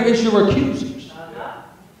said, where is your accusers?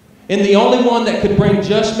 And the only one that could bring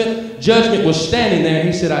judgment was standing there.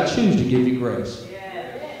 He said, I choose to give you grace.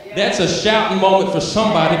 That's a shouting moment for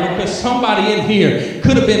somebody, because somebody in here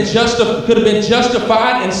could have been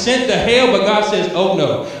justified and sent to hell, but God says, oh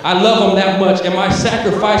no, I love them that much, and my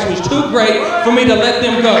sacrifice was too great for me to let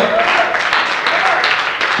them go.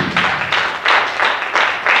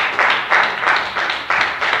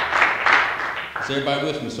 Is everybody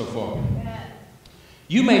with me so far?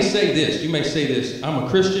 You may say this, I'm a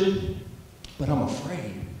Christian, but I'm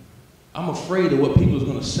afraid. I'm afraid of what people are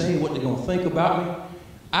going to say, what they're going to think about me.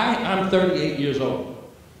 I'm 38 years old.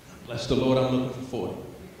 Bless the Lord, I'm looking for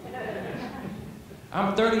 40.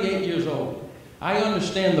 I'm 38 years old. I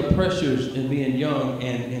understand the pressures in being young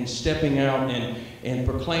and stepping out and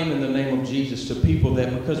proclaiming the name of Jesus to people,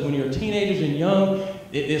 that because when you're teenagers and young,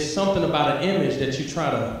 there's something about an image that you try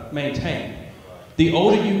to maintain. The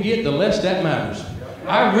older you get, the less that matters.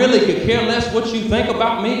 I really could care less what you think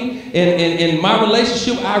about me and my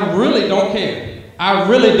relationship. I really don't care. I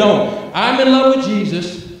really don't. I'm in love with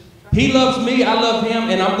Jesus. He loves me, I love him,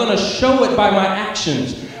 and I'm going to show it by my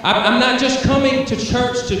actions. I'm not just coming to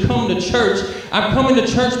church to come to church. I'm coming to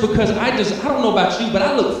church because I don't know about you, but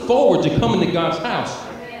I look forward to coming to God's house.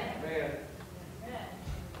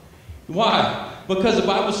 Why? Because the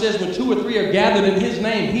Bible says when 2 or 3 are gathered in his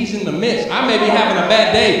name, he's in the midst. I may be having a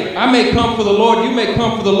bad day. I may come for the Lord. You may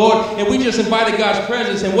come for the Lord. And we just invited God's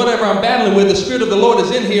presence. And whatever I'm battling with, the Spirit of the Lord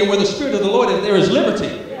is in here. And where the Spirit of the Lord is, there is liberty.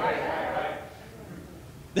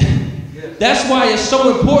 That's why it's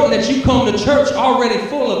so important that you come to church already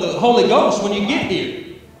full of the Holy Ghost when you get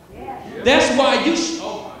here. That's why you...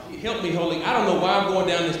 Help me, Holy. I don't know why I'm going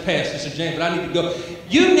down this path, Sister Jane, but I need to go.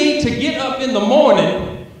 You need to get up in the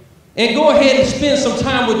morning and go ahead and spend some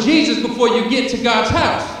time with Jesus before you get to God's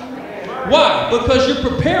house. Why? Because you're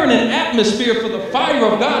preparing an atmosphere for the fire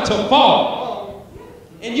of God to fall.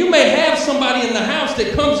 And you may have somebody in the house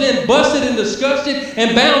that comes in busted and disgusted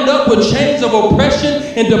and bound up with chains of oppression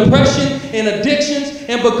and depression and addictions.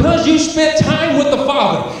 And because you spent time with the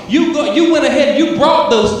Father, you went ahead, you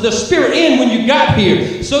brought the Spirit in when you got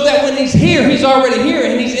here, so that when he's here, he's already here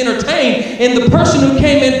and he's entertained. And the person who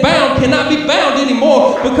came in bound cannot be bound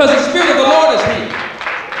anymore because the Spirit of the Lord is here.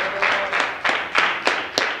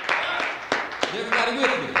 Everybody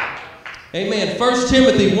with me? Amen. 1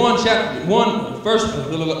 Timothy 1 chapter 1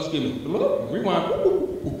 rewind.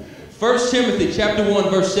 1 Timothy chapter 1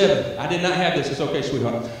 verse 7. I did not have this. It's okay,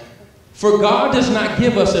 sweetheart. For God does not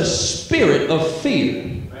give us a spirit of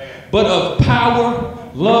fear, but of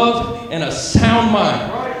power, love, and a sound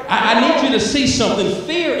mind. I need you to see something.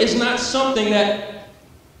 Fear is not something that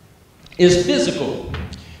is physical.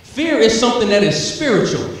 Fear is something that is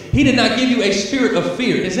spiritual. He did not give you a spirit of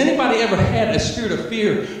fear. Has anybody ever had a spirit of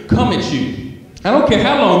fear come at you? I don't care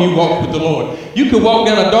how long you walk with the Lord. You could walk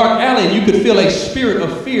down a dark alley and you could feel a spirit of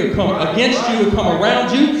fear come against you and come around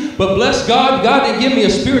you. But bless God, God didn't give me a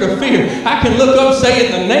spirit of fear. I can look up, say,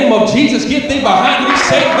 in the name of Jesus, get thee behind me,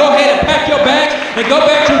 Satan. Go ahead and pack your bags and go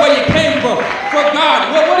back to where you came from. For God,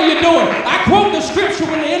 what are you doing? I quote the scripture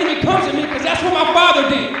when the enemy comes at me because that's what my Father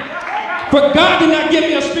did. For God did not give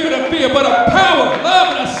me a spirit of fear, but of power,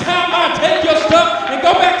 love, and a sound mind. Take your stuff and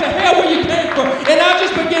go back to hell where you came from. And I'll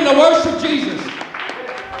just begin to worship Jesus.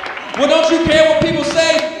 Well, don't you care what people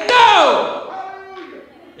say? No!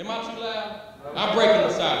 Am I too loud? I'm breaking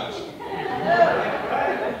the silence.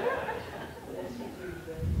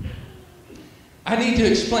 I need to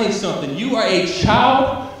explain something. You are a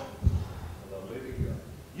child.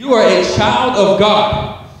 You are a child of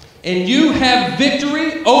God. And you have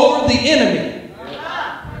victory over the enemy.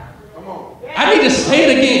 I need to say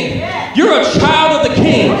it again. You're a child of the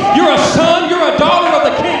King. You're a son, you're a daughter of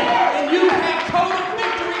the King. And you have total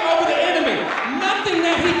victory over the enemy. Nothing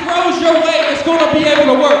that he throws your way is going to be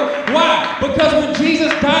able to work. Why? Because when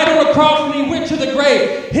Jesus died on the cross and he went to the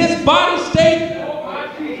grave, his body stayed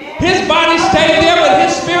there, but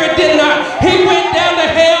his spirit did not. He went down to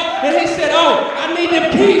hell and he said, oh, I need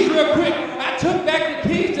them keys real quick. I took back the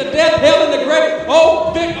keys to death, hell, and the grave.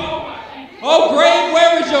 Oh, grave,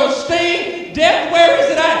 where is your sting? Death, where is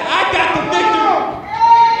it? I got the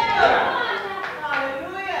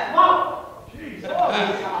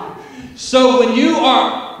victory. So when you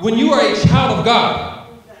are a child of God,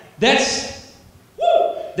 that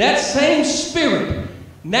same spirit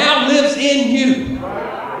now lives in you.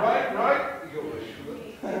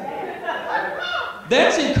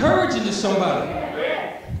 That's encouraging to somebody.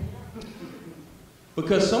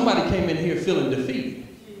 Because somebody came in here feeling defeated.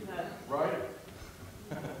 Right?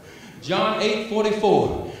 John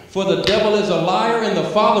 8:44. For the devil is a liar and the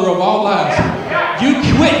father of all lies. You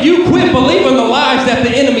quit believing the lies that the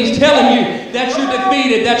enemy's telling you, that you're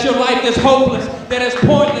defeated, that your life is hopeless, that it's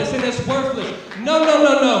pointless and it's worthless. No.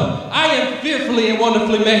 I am fearfully and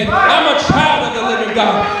wonderfully made. I'm a child of the living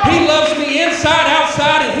God. He loves me inside,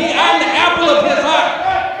 outside, and I'm the apple of his eye.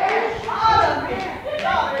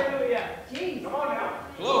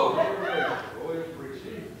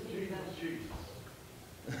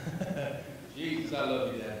 Jesus, I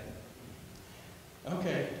love you, Daddy.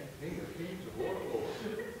 Okay.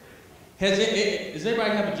 Does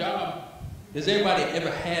everybody have a job? Does everybody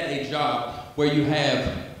ever had a job where you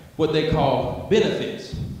have what they call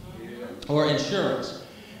benefits or insurance?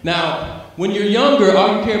 Now, when you're younger,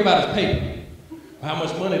 all you care about is paper. How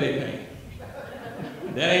much money they pay.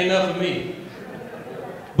 That ain't enough for me.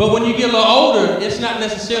 But when you get a little older, it's not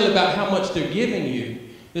necessarily about how much they're giving you.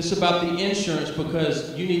 It's about the insurance,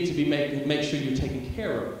 because you need to make sure you're taken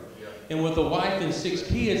care of. And with a wife and 6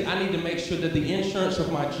 kids, I need to make sure that the insurance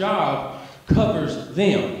of my job covers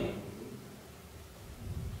them.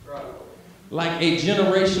 Like a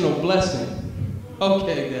generational blessing.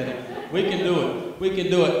 Okay, Daddy. We can do it. We can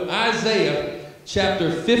do it. Isaiah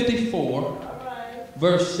chapter 54,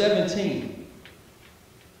 verse 17.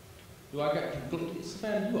 Do I got,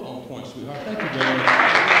 Savannah, you are on point, sweetheart. Thank you very much.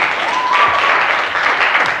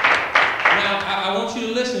 Now, I want you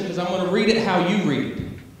to listen, because I'm going to read it how you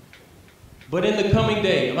But in the coming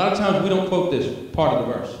day, a lot of times we don't quote this part of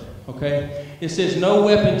the verse, okay? It says, no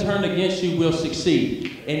weapon turned against you will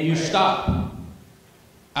succeed. And you stop.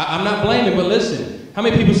 I'm not blaming, but listen. How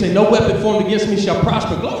many people say, no weapon formed against me shall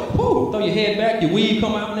prosper? Glory. Woo, throw your head back, your weave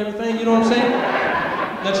come out and everything, you know what I'm saying?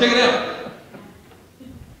 Now check it out.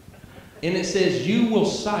 And it says, you will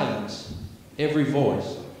silence every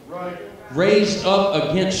voice raised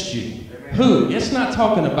up against you. Who? It's not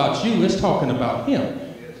talking about you, it's talking about him.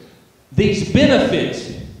 These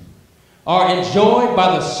benefits are enjoyed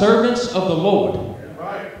by the servants of the Lord.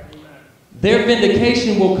 Their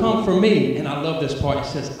vindication will come from me. And I love this part. It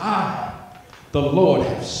says, I, the Lord,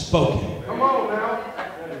 have spoken. Come on now.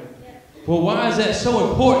 Well, why is that so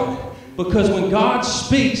important? Because when God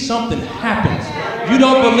speaks, something happens. You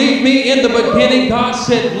don't believe me? In the beginning, God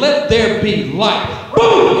said, let there be light.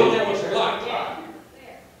 Boom! And there was light.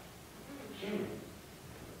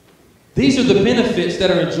 These are the benefits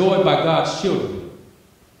that are enjoyed by God's children.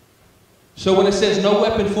 So when it says no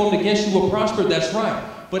weapon formed against you will prosper, that's right.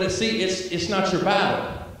 But it's not your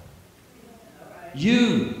battle.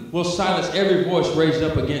 You will silence every voice raised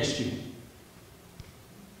up against you.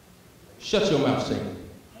 Shut your mouth, Satan.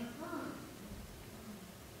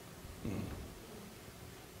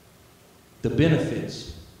 The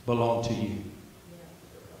benefits belong to you.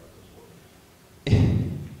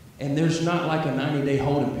 And there's not like a 90-day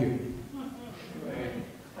holding period.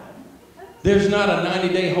 There's not a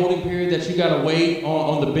 90-day holding period that you got to wait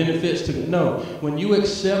on the benefits to. No. When you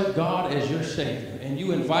accept God as your Savior and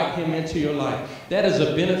you invite him into your life, that is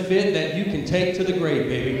a benefit that you can take to the grave,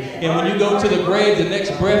 baby. And when you go to the grave, the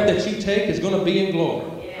next breath that you take is going to be in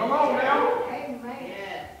glory. Come on now.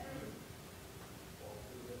 Amen.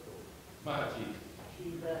 My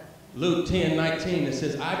Jesus. Luke 10:19, it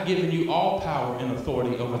says, I've given you all power and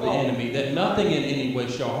authority over the enemy, that nothing in any way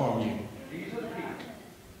shall harm you.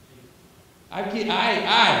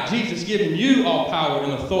 Jesus, giving you all power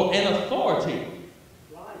and authority.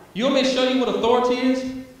 You want me to show you what authority is?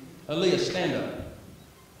 Aaliyah, stand up.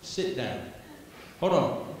 Sit down. Hold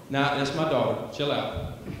on. Now, that's my daughter. Chill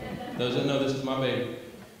out. Those that know this is my baby.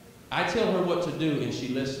 I tell her what to do, and she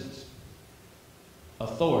listens.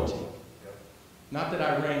 Authority. Not that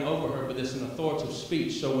I reign over her, but it's an authoritative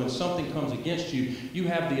speech. So when something comes against you, you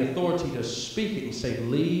have the authority to speak it and say,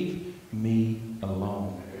 leave me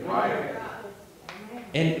alone. Right.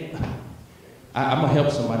 And I'm going to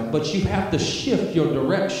help somebody, but you have to shift your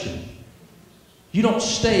direction. You don't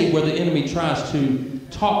stay where the enemy tries to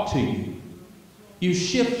talk to you. You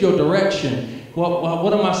shift your direction. Well,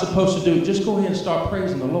 what am I supposed to do? Just go ahead and start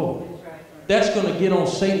praising the Lord. That's going to get on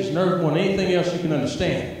Satan's nerve more than anything else you can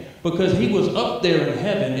understand. Because he was up there in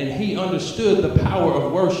heaven and he understood the power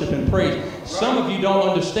of worship and praise. Some of you don't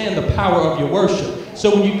understand the power of your worship.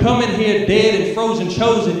 So when you come in here dead and frozen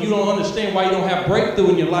chosen, you don't understand why you don't have breakthrough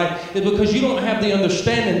in your life. It's because you don't have the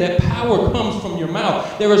understanding that power comes from your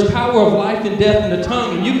mouth. There is power of life and death in the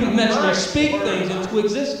tongue, and you can naturally speak things into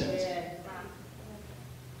existence.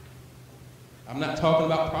 I'm not talking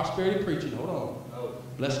about prosperity preaching. Hold on.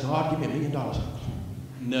 Bless God, give me $1 million.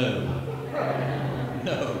 No.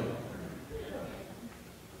 No.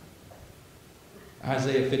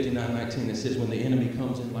 Isaiah 59:19, it says, when the enemy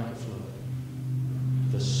comes in like a flood,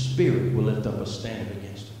 the Spirit will lift up a standard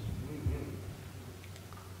against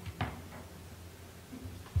him.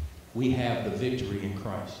 We have the victory in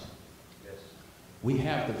Christ. We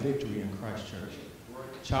have the victory in Christ, church.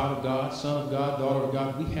 Child of God, son of God, daughter of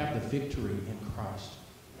God, we have the victory in Christ.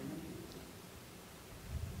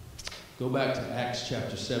 Go back to Acts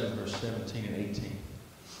chapter 7, verse 17 and 18.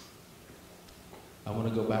 I want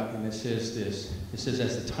to go back, and it says this. It says,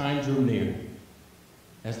 as the time drew near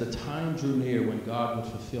when God would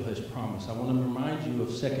fulfill his promise. I want to remind you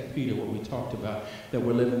of 2 Peter, what we talked about, that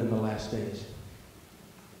we're living in the last days.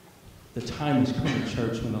 The time is coming,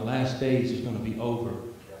 church, when the last days is going to be over,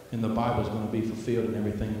 and the Bible is going to be fulfilled, and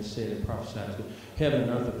everything that's said and prophesied. Heaven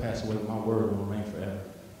and earth will pass away, but my word will remain forever.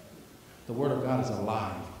 The word of God is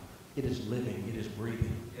alive. It is living. It is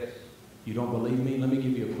breathing. Yes. You don't believe me? Let me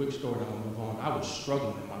give you a quick story and I'll move on. I was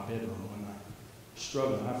struggling in my bedroom one night.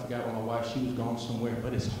 Struggling. I forgot where my wife, she was gone somewhere,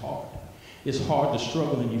 but it's hard. It's hard to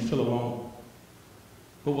struggle and you feel alone.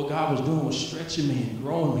 But what God was doing was stretching me and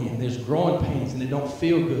growing me, and there's growing pains and it don't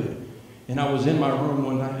feel good. And I was in my room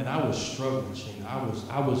one night and I was struggling, Shane. I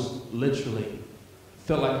was literally,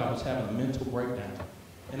 felt like I was having a mental breakdown.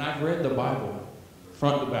 And I've read the Bible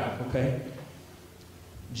front to back, okay?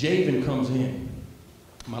 Javen comes in,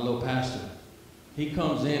 my little pastor. He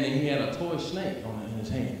comes in and he had a toy snake in his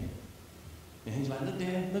hand. And he's like, look,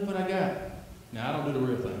 Dad, look what I got. Now, I don't do the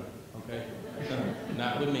real thing, okay?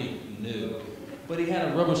 Not with me, no. but he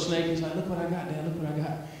had a rubber snake. He's like, look what I got, Dad, look what I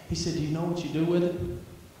got. He said, do you know what you do with it?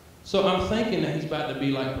 So I'm thinking that he's about to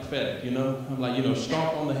be like prophetic, you know. I'm like, you know,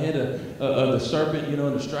 stomp on the head of the serpent, you know,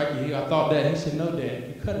 and to strike you here. I thought that. He said, no,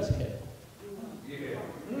 Dad, you cut his head. Yeah.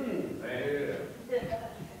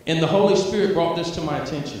 And the Holy Spirit brought this to my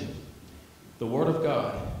attention. The Word of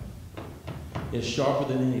God is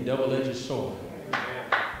sharper than any double-edged sword.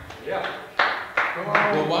 Yeah.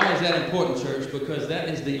 Well, why is that important, church? Because that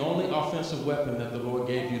is the only offensive weapon that the Lord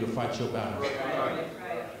gave you to fight your battles.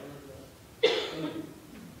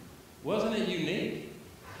 Wasn't it unique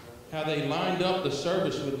how they lined up the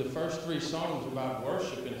service with the first 3 songs about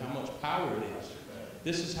worship and how much power it is?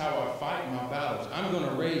 This is how I fight my battles. I'm going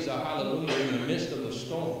to raise a hallelujah in the midst of the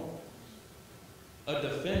storm. A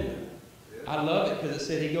defender. I love it because it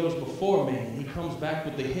said he goes before me and he comes back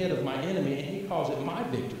with the head of my enemy and he calls it my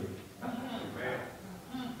victory.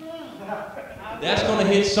 That's going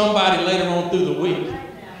to hit somebody later on through the week.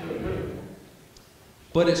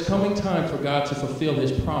 But it's coming time for God to fulfill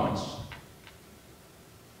his promise.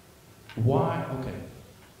 Why? Okay.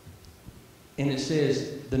 And it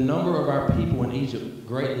says, the number of our people in Egypt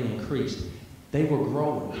greatly increased. They were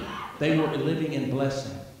growing. They were living in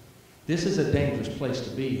blessing. This is a dangerous place to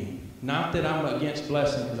be in. Not that I'm against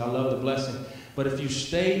blessing, because I love the blessing. But if you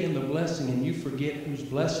stay in the blessing and you forget who's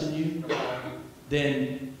blessing you,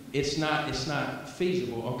 then it's not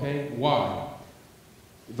feasible, okay? Why?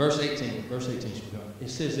 Verse 18. It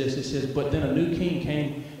says this. It says, but then a new king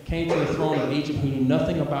came to the throne of Egypt who knew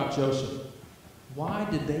nothing about Joseph. Why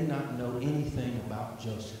did they not know anything about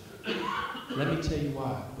Joseph? Let me tell you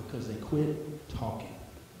why. Because they quit talking.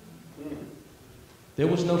 There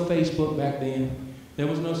was no Facebook back then. There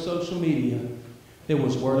was no social media. There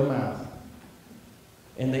was word of mouth.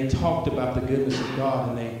 And they talked about the goodness of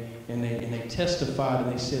God, and they testified,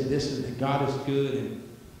 and they said, God is good.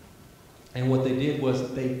 And what they did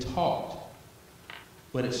was they talked.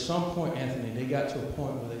 But at some point, Anthony, they got to a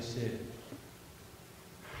point where they said,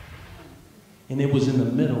 and it was in the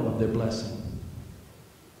middle of their blessing.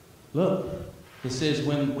 Look, it says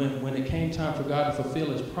when it came time for God to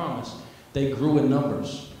fulfill his promise, they grew in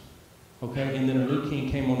numbers. Okay? And then a new king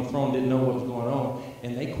came on the throne, didn't know what was going on,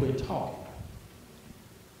 and they quit talking.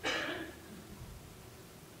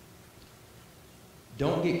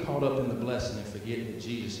 Don't get caught up in the blessing and forget that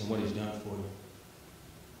Jesus and what he's done for you.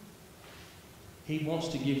 He wants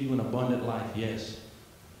to give you an abundant life, yes.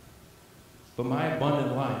 But my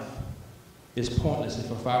abundant life is pointless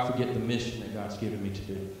if I forget the mission that God's given me to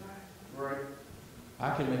do. Right.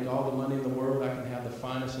 I can make all the money in the world. I can have the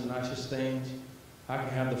finest and nicest things. I can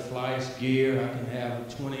have the flyest gear. I can have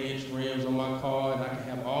 20-inch rims on my car, and I can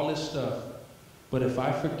have all this stuff. But if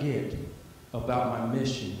I forget about my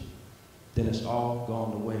mission, then it's all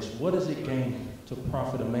gone to waste. What does it gain to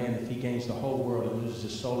profit a man if he gains the whole world and loses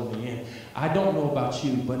his soul in the end? I don't know about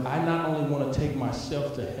you, but I not only want to take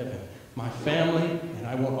myself to heaven, my family, and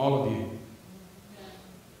I want all of you.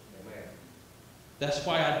 That's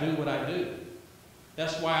why I do what I do.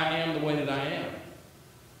 That's why I am the way that I am.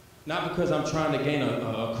 Not because I'm trying to gain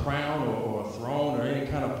a crown or a throne or any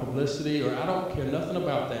kind of publicity, or I don't care nothing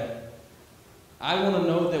about that. I want to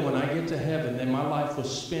know that when I get to heaven, that my life was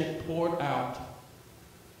spent, poured out,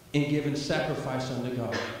 in giving sacrifice unto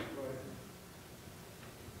God.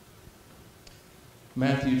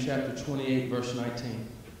 Matthew chapter 28, verse 19.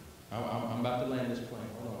 I'm about to land this plane.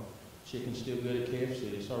 Hold on. Chicken's still good at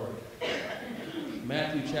KFC. It's all right.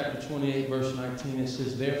 Matthew chapter 28, verse 19. It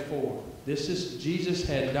says, therefore, Jesus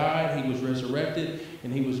had died, he was resurrected,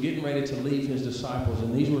 and he was getting ready to leave his disciples.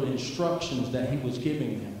 And these were instructions that he was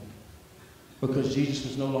giving them. Because Jesus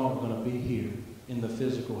was no longer going to be here in the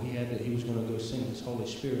physical. He was going to go send his Holy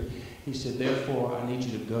Spirit. He said, therefore, I need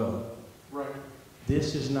you to go. Right.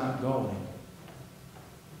 This is not going.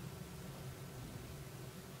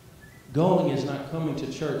 Going is not coming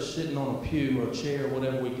to church, sitting on a pew or a chair or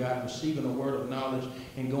whatever we got, receiving a word of knowledge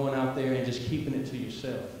and going out there and just keeping it to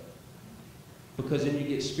yourself. Because then you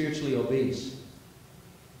get spiritually obese.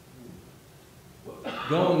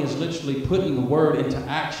 Going is literally putting the word into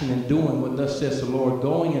action and doing what thus says the Lord.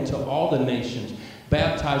 Going into all the nations,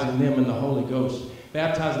 baptizing them in the Holy Ghost.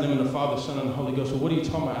 Baptizing them in the Father, Son, and the Holy Ghost. So what are you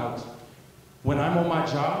talking about, Alex? When I'm on my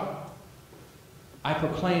job, I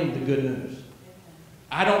proclaim the good news.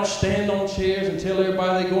 I don't stand on chairs and tell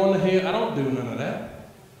everybody they're going to hell. I don't do none of that.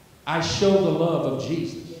 I show the love of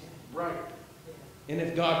Jesus. Right. And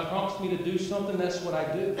if God prompts me to do something, that's what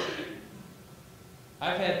I do.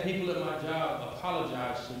 I've had people at my job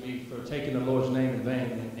apologize to me for taking the Lord's name in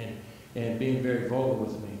vain and being very vulgar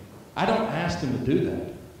with me. I don't ask them to do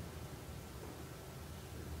that.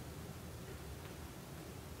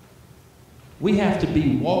 We have to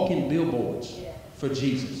be walking billboards for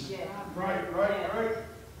Jesus. Right.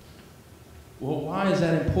 Well, why is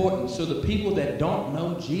that important? So the people that don't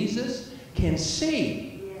know Jesus can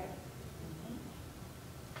see.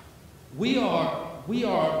 We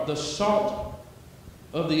are the salt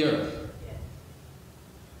of the earth.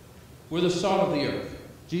 We're the salt of the earth.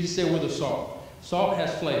 Jesus said we're the salt. Salt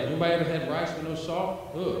has flavor. Anybody ever had rice with no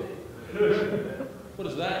salt? Ugh. What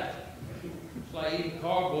is that? It's like eating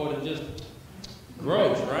cardboard and just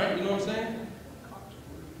gross, right? You know what I'm saying?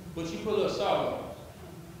 But you put a little salt on it.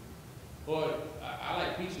 Or I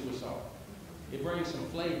like pizza with salt. It brings some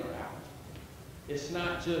flavor out. It's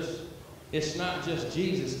not just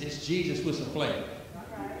Jesus, it's Jesus with some flavor.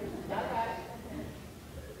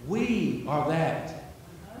 We are that.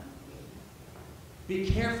 Be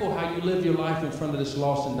careful how you live your life in front of this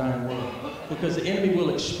lost and dying world, because the enemy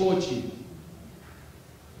will exploit you.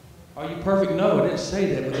 Are you perfect? No, I didn't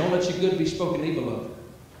say that, but don't let your good be spoken evil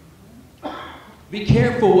of. Be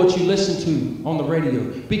careful what you listen to on the radio.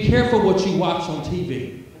 Be careful what you watch on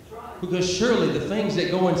TV, because surely the things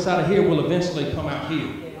that go inside of here will eventually come out here.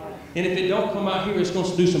 And if it don't come out here, it's going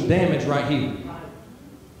to do some damage right here.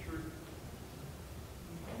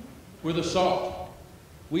 We're the salt.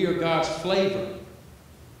 We are God's flavor,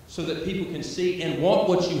 so that people can see and want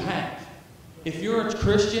what you have. If you're a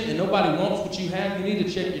Christian and nobody wants what you have, you need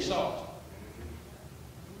to check your salt.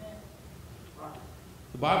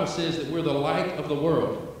 The Bible says that we're the light of the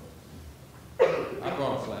world. I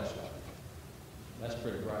brought a flashlight. That's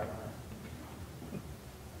pretty bright.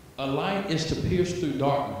 A light is to pierce through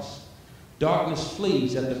darkness. Darkness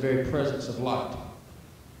flees at the very presence of light.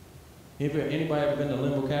 Anybody ever been to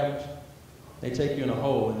limbo cabins? They take you in a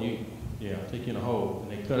hole and take you in a hole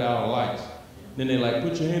and they cut out all the lights. Then they like,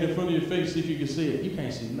 put your hand in front of your face, see if you can see it. You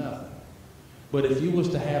can't see nothing. But if you was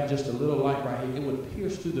to have just a little light right here, it would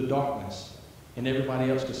pierce through the darkness and everybody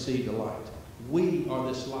else could see the light. We are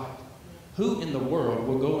this light. Who in the world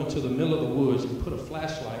will go into the middle of the woods and put a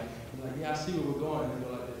flashlight and be like, yeah, I see where we're going, and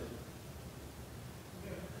go like this?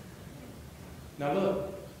 Now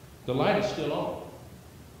look, the light is still on,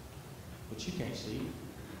 but you can't see it.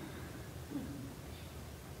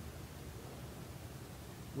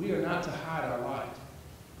 We are not to hide our light.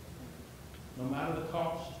 No matter the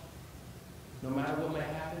cost, no matter what may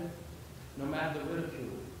happen, no matter the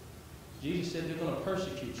ridicule. Jesus said they're going to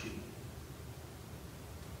persecute you.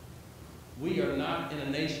 We are not in a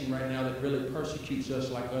nation right now that really persecutes us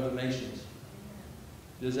like other nations.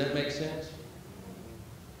 Does that make sense?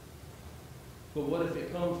 But what if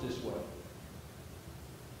it comes this way?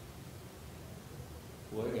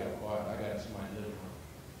 Well, it got quiet. I got somebody living.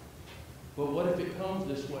 But what if it comes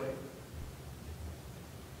this way?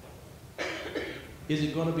 Is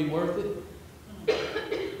it going to be worth it?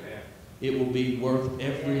 It will be worth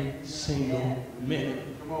every single minute.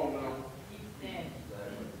 Come on now.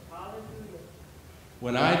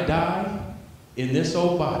 When I die in this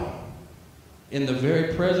old body, in the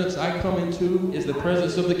very presence I come into is the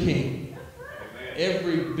presence of the King.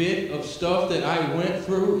 Every bit of stuff that I went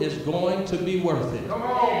through is going to be worth it.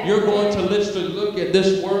 You're going to literally look at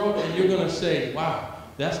this world and you're going to say, wow,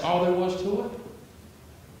 that's all there was to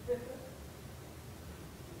it?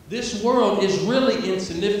 This world is really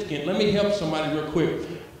insignificant. Let me help somebody real quick.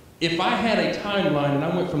 If I had a timeline and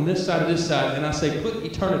I went from this side to this side and I say, put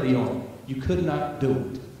eternity on it, you could not do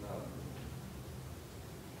it.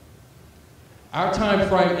 Our time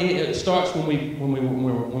frame starts when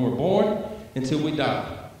we're born until we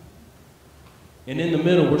die. And in the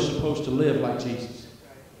middle, we're supposed to live like Jesus.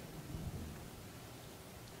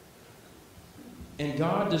 And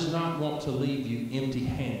God does not want to leave you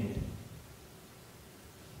empty-handed.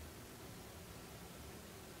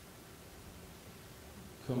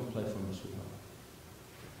 Come play for me, sweetheart.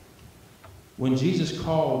 When Jesus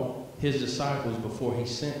called his disciples before he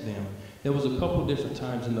sent them, there was a couple different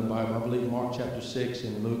times in the Bible. I believe Mark chapter 6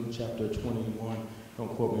 and Luke chapter 21.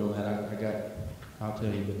 Don't quote me on that. I'll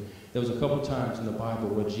tell you. But there was a couple times in the Bible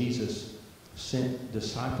where Jesus sent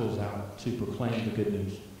disciples out to proclaim the good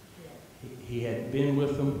news. He had been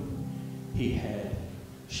with them. He had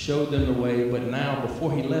showed them the way. But now,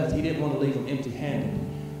 before he left, he didn't want to leave them empty-handed.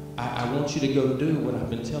 I want you to go do what I've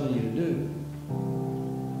been telling you to do.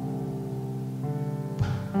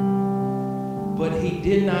 But he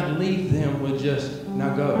did not leave them with just,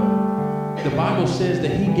 now go. The Bible says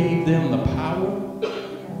that he gave them the power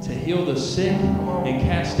to heal the sick and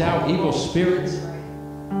cast out evil spirits.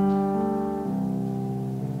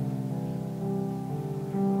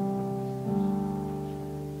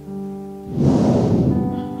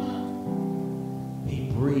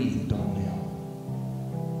 He breathed on them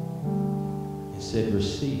and said,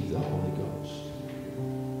 receive the Holy Ghost.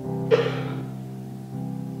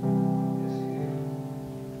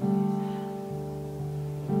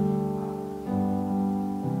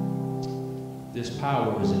 This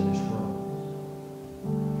power is in this room.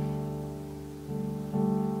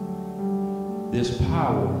 This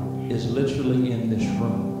power is literally in this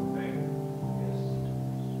room.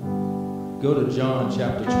 Go to John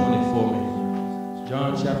chapter 20 for me.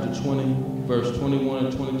 John chapter 20, verse 21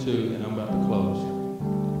 and 22, and I'm about to close.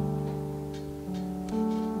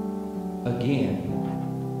 Again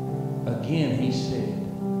he said,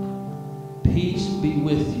 peace be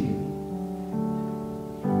with you.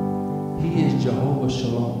 He is Jehovah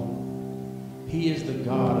Shalom. He is the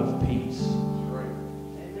God of peace.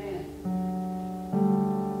 Amen.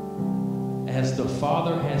 As the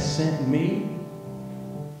Father has sent me,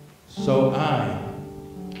 so I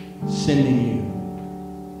am sending you.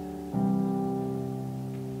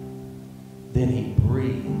 Then he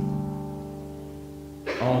breathed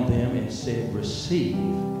on them and said, receive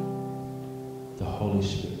the Holy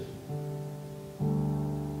Spirit.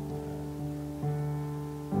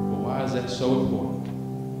 Well, why is that so important?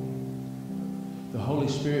 The Holy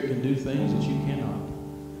Spirit can do things that you cannot.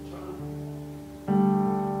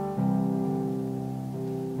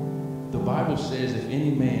 The Bible says if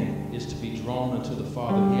any man is to be drawn unto the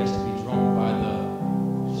Father, he has to be drawn by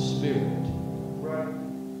the Spirit. Right.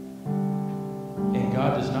 And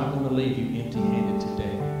God does not want to leave you empty-handed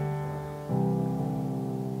today.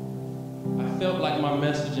 I felt like my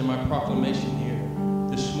message and my proclamation here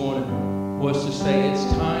this morning was to say it's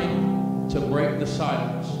time to break the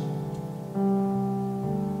silence.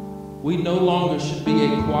 We no longer should be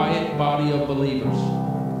a quiet body of believers.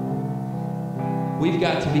 We've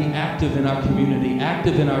got to be active in our community,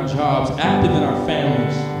 active in our jobs, active in our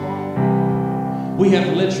families. We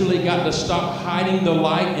have literally got to stop hiding the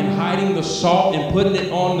light and hiding the salt and putting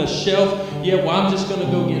it on the shelf. Yeah, well, I'm just going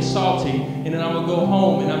to go get salty, and then I'm going to go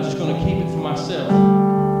home, and I'm just going to keep it for myself.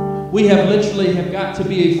 We have literally got to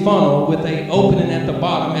be a funnel with an opening at the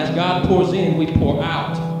bottom. As God pours in, we pour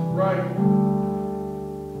out. Right.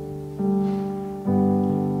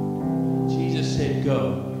 Jesus said,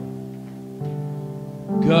 go.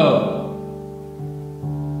 Go.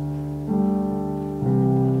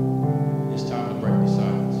 It's time to break the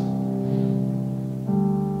silence.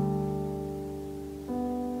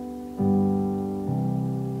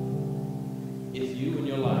 If you in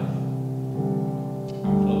your life,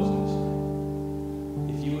 I'm closing this.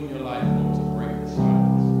 If you in your life want to break the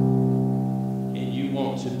silence and you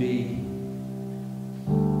want to be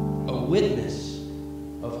a witness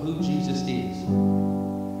of who Jesus is,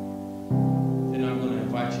 then I'm going to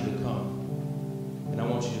invite you to come. And I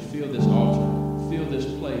want you to feel this altar, feel this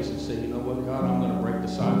place, and say, you know what, God, I'm going to break the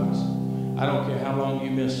silence. I don't care how long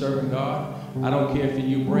you've been serving God. I don't care if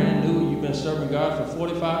you're brand new, you've been serving God for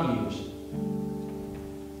 45 years.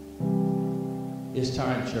 It's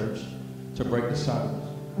time, church, to break the silence.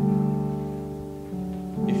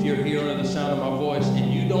 If you're here under the sound of my voice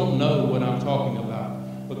and you don't know what I'm talking about,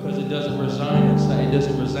 because it doesn't resound inside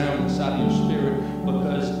your spirit,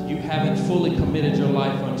 because you haven't fully committed your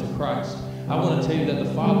life unto Christ, I want to tell you that the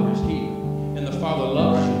Father is here, and the Father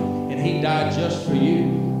loves you, and He died just for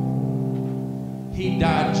you. He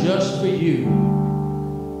died just for you.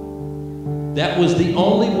 That was the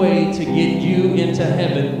only way to get you into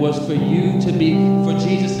heaven, was for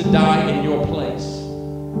Jesus to die in your place.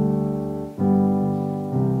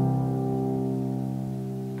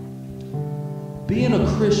 Being a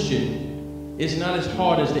Christian is not as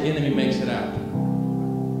hard as the enemy makes it out.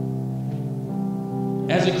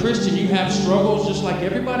 As a Christian, you have struggles just like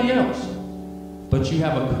everybody else, but you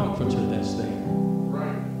have a comforter that's there.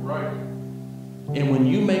 Right. And when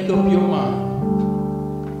you make up your mind,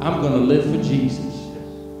 I'm going to live for Jesus.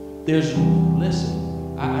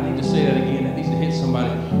 Listen, I need to say that again. That needs to hit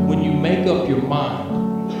somebody. When you make up your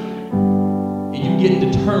mind and you get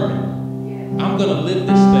determined, I'm going to live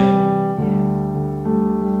this thing.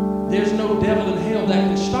 There's no devil in hell that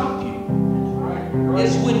can stop you. Right.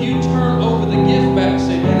 It's when you turn over the gift back and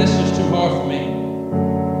say, man, this is too hard for me.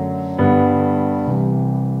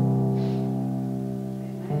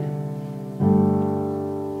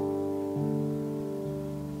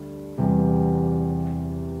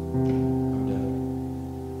 I'm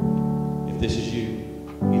done. If this is you,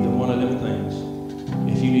 either one of them things,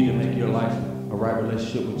 if you need to make your life a right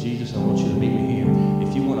relationship with Jesus, I want you to meet me here.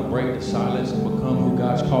 If you want to break the silence and become who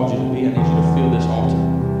God's called you to be, I need you to feel this altar.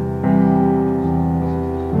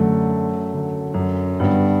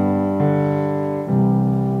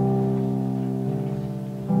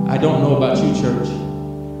 I don't know about you, church,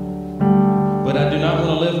 but I do not want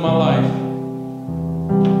to live my life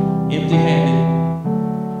empty-handed.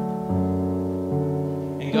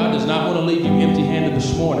 And God does not want to leave you empty-handed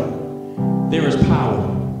this morning. There is power.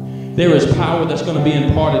 There is power that's going to be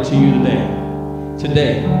imparted to you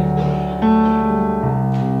today.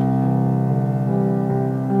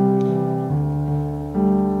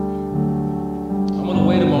 I'm going to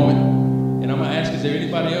wait a moment, and I'm going to ask, is there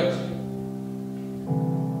anybody else?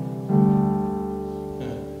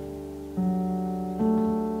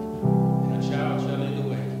 And a child shall lead the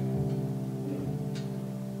way.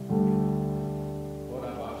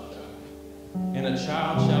 And a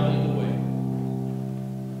child shall lead the way.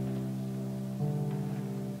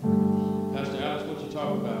 Pastor Alex, what you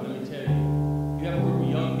talking about? Let me tell you. You have a group of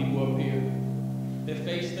young people up here that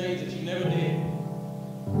face things that you never did.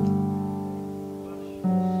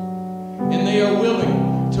 And they are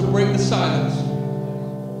willing to break the silence.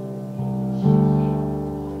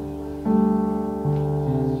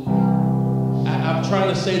 I'm trying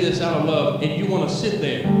to say this out of love, and you want to sit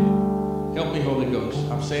there. Help me, Holy Ghost.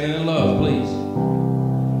 I'm saying it in love, please.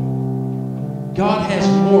 God has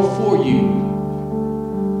more for you.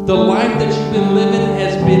 The life that you've been living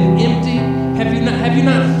has been empty. Have you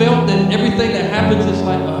not felt that everything that happens is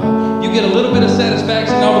like, you get a little bit of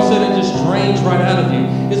satisfaction, and all of a sudden it just drains right out of you?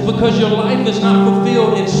 It's because your life is not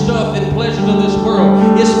fulfilled in stuff and pleasures of this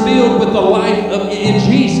world. It's filled with the life in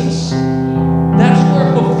Jesus. That's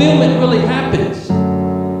where fulfillment really happens.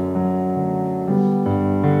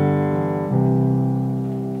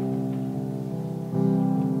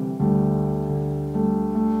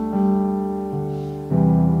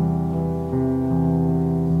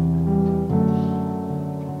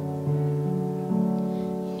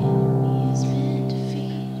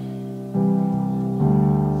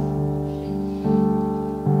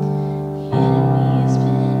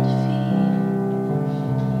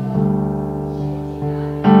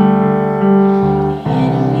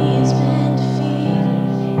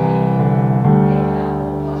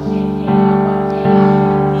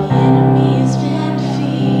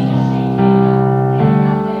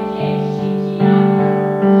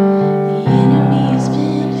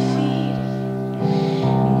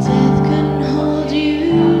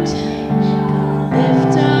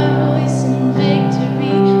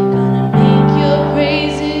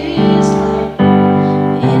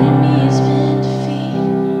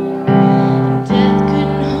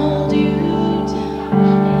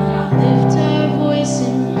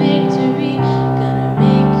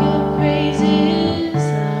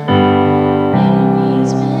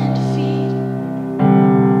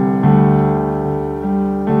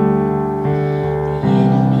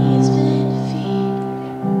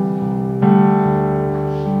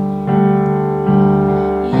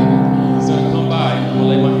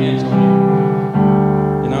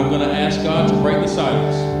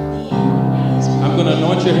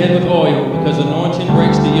 Your head with oil, because anointing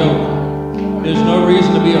breaks the yoke. There's no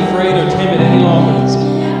reason to be afraid or timid any longer.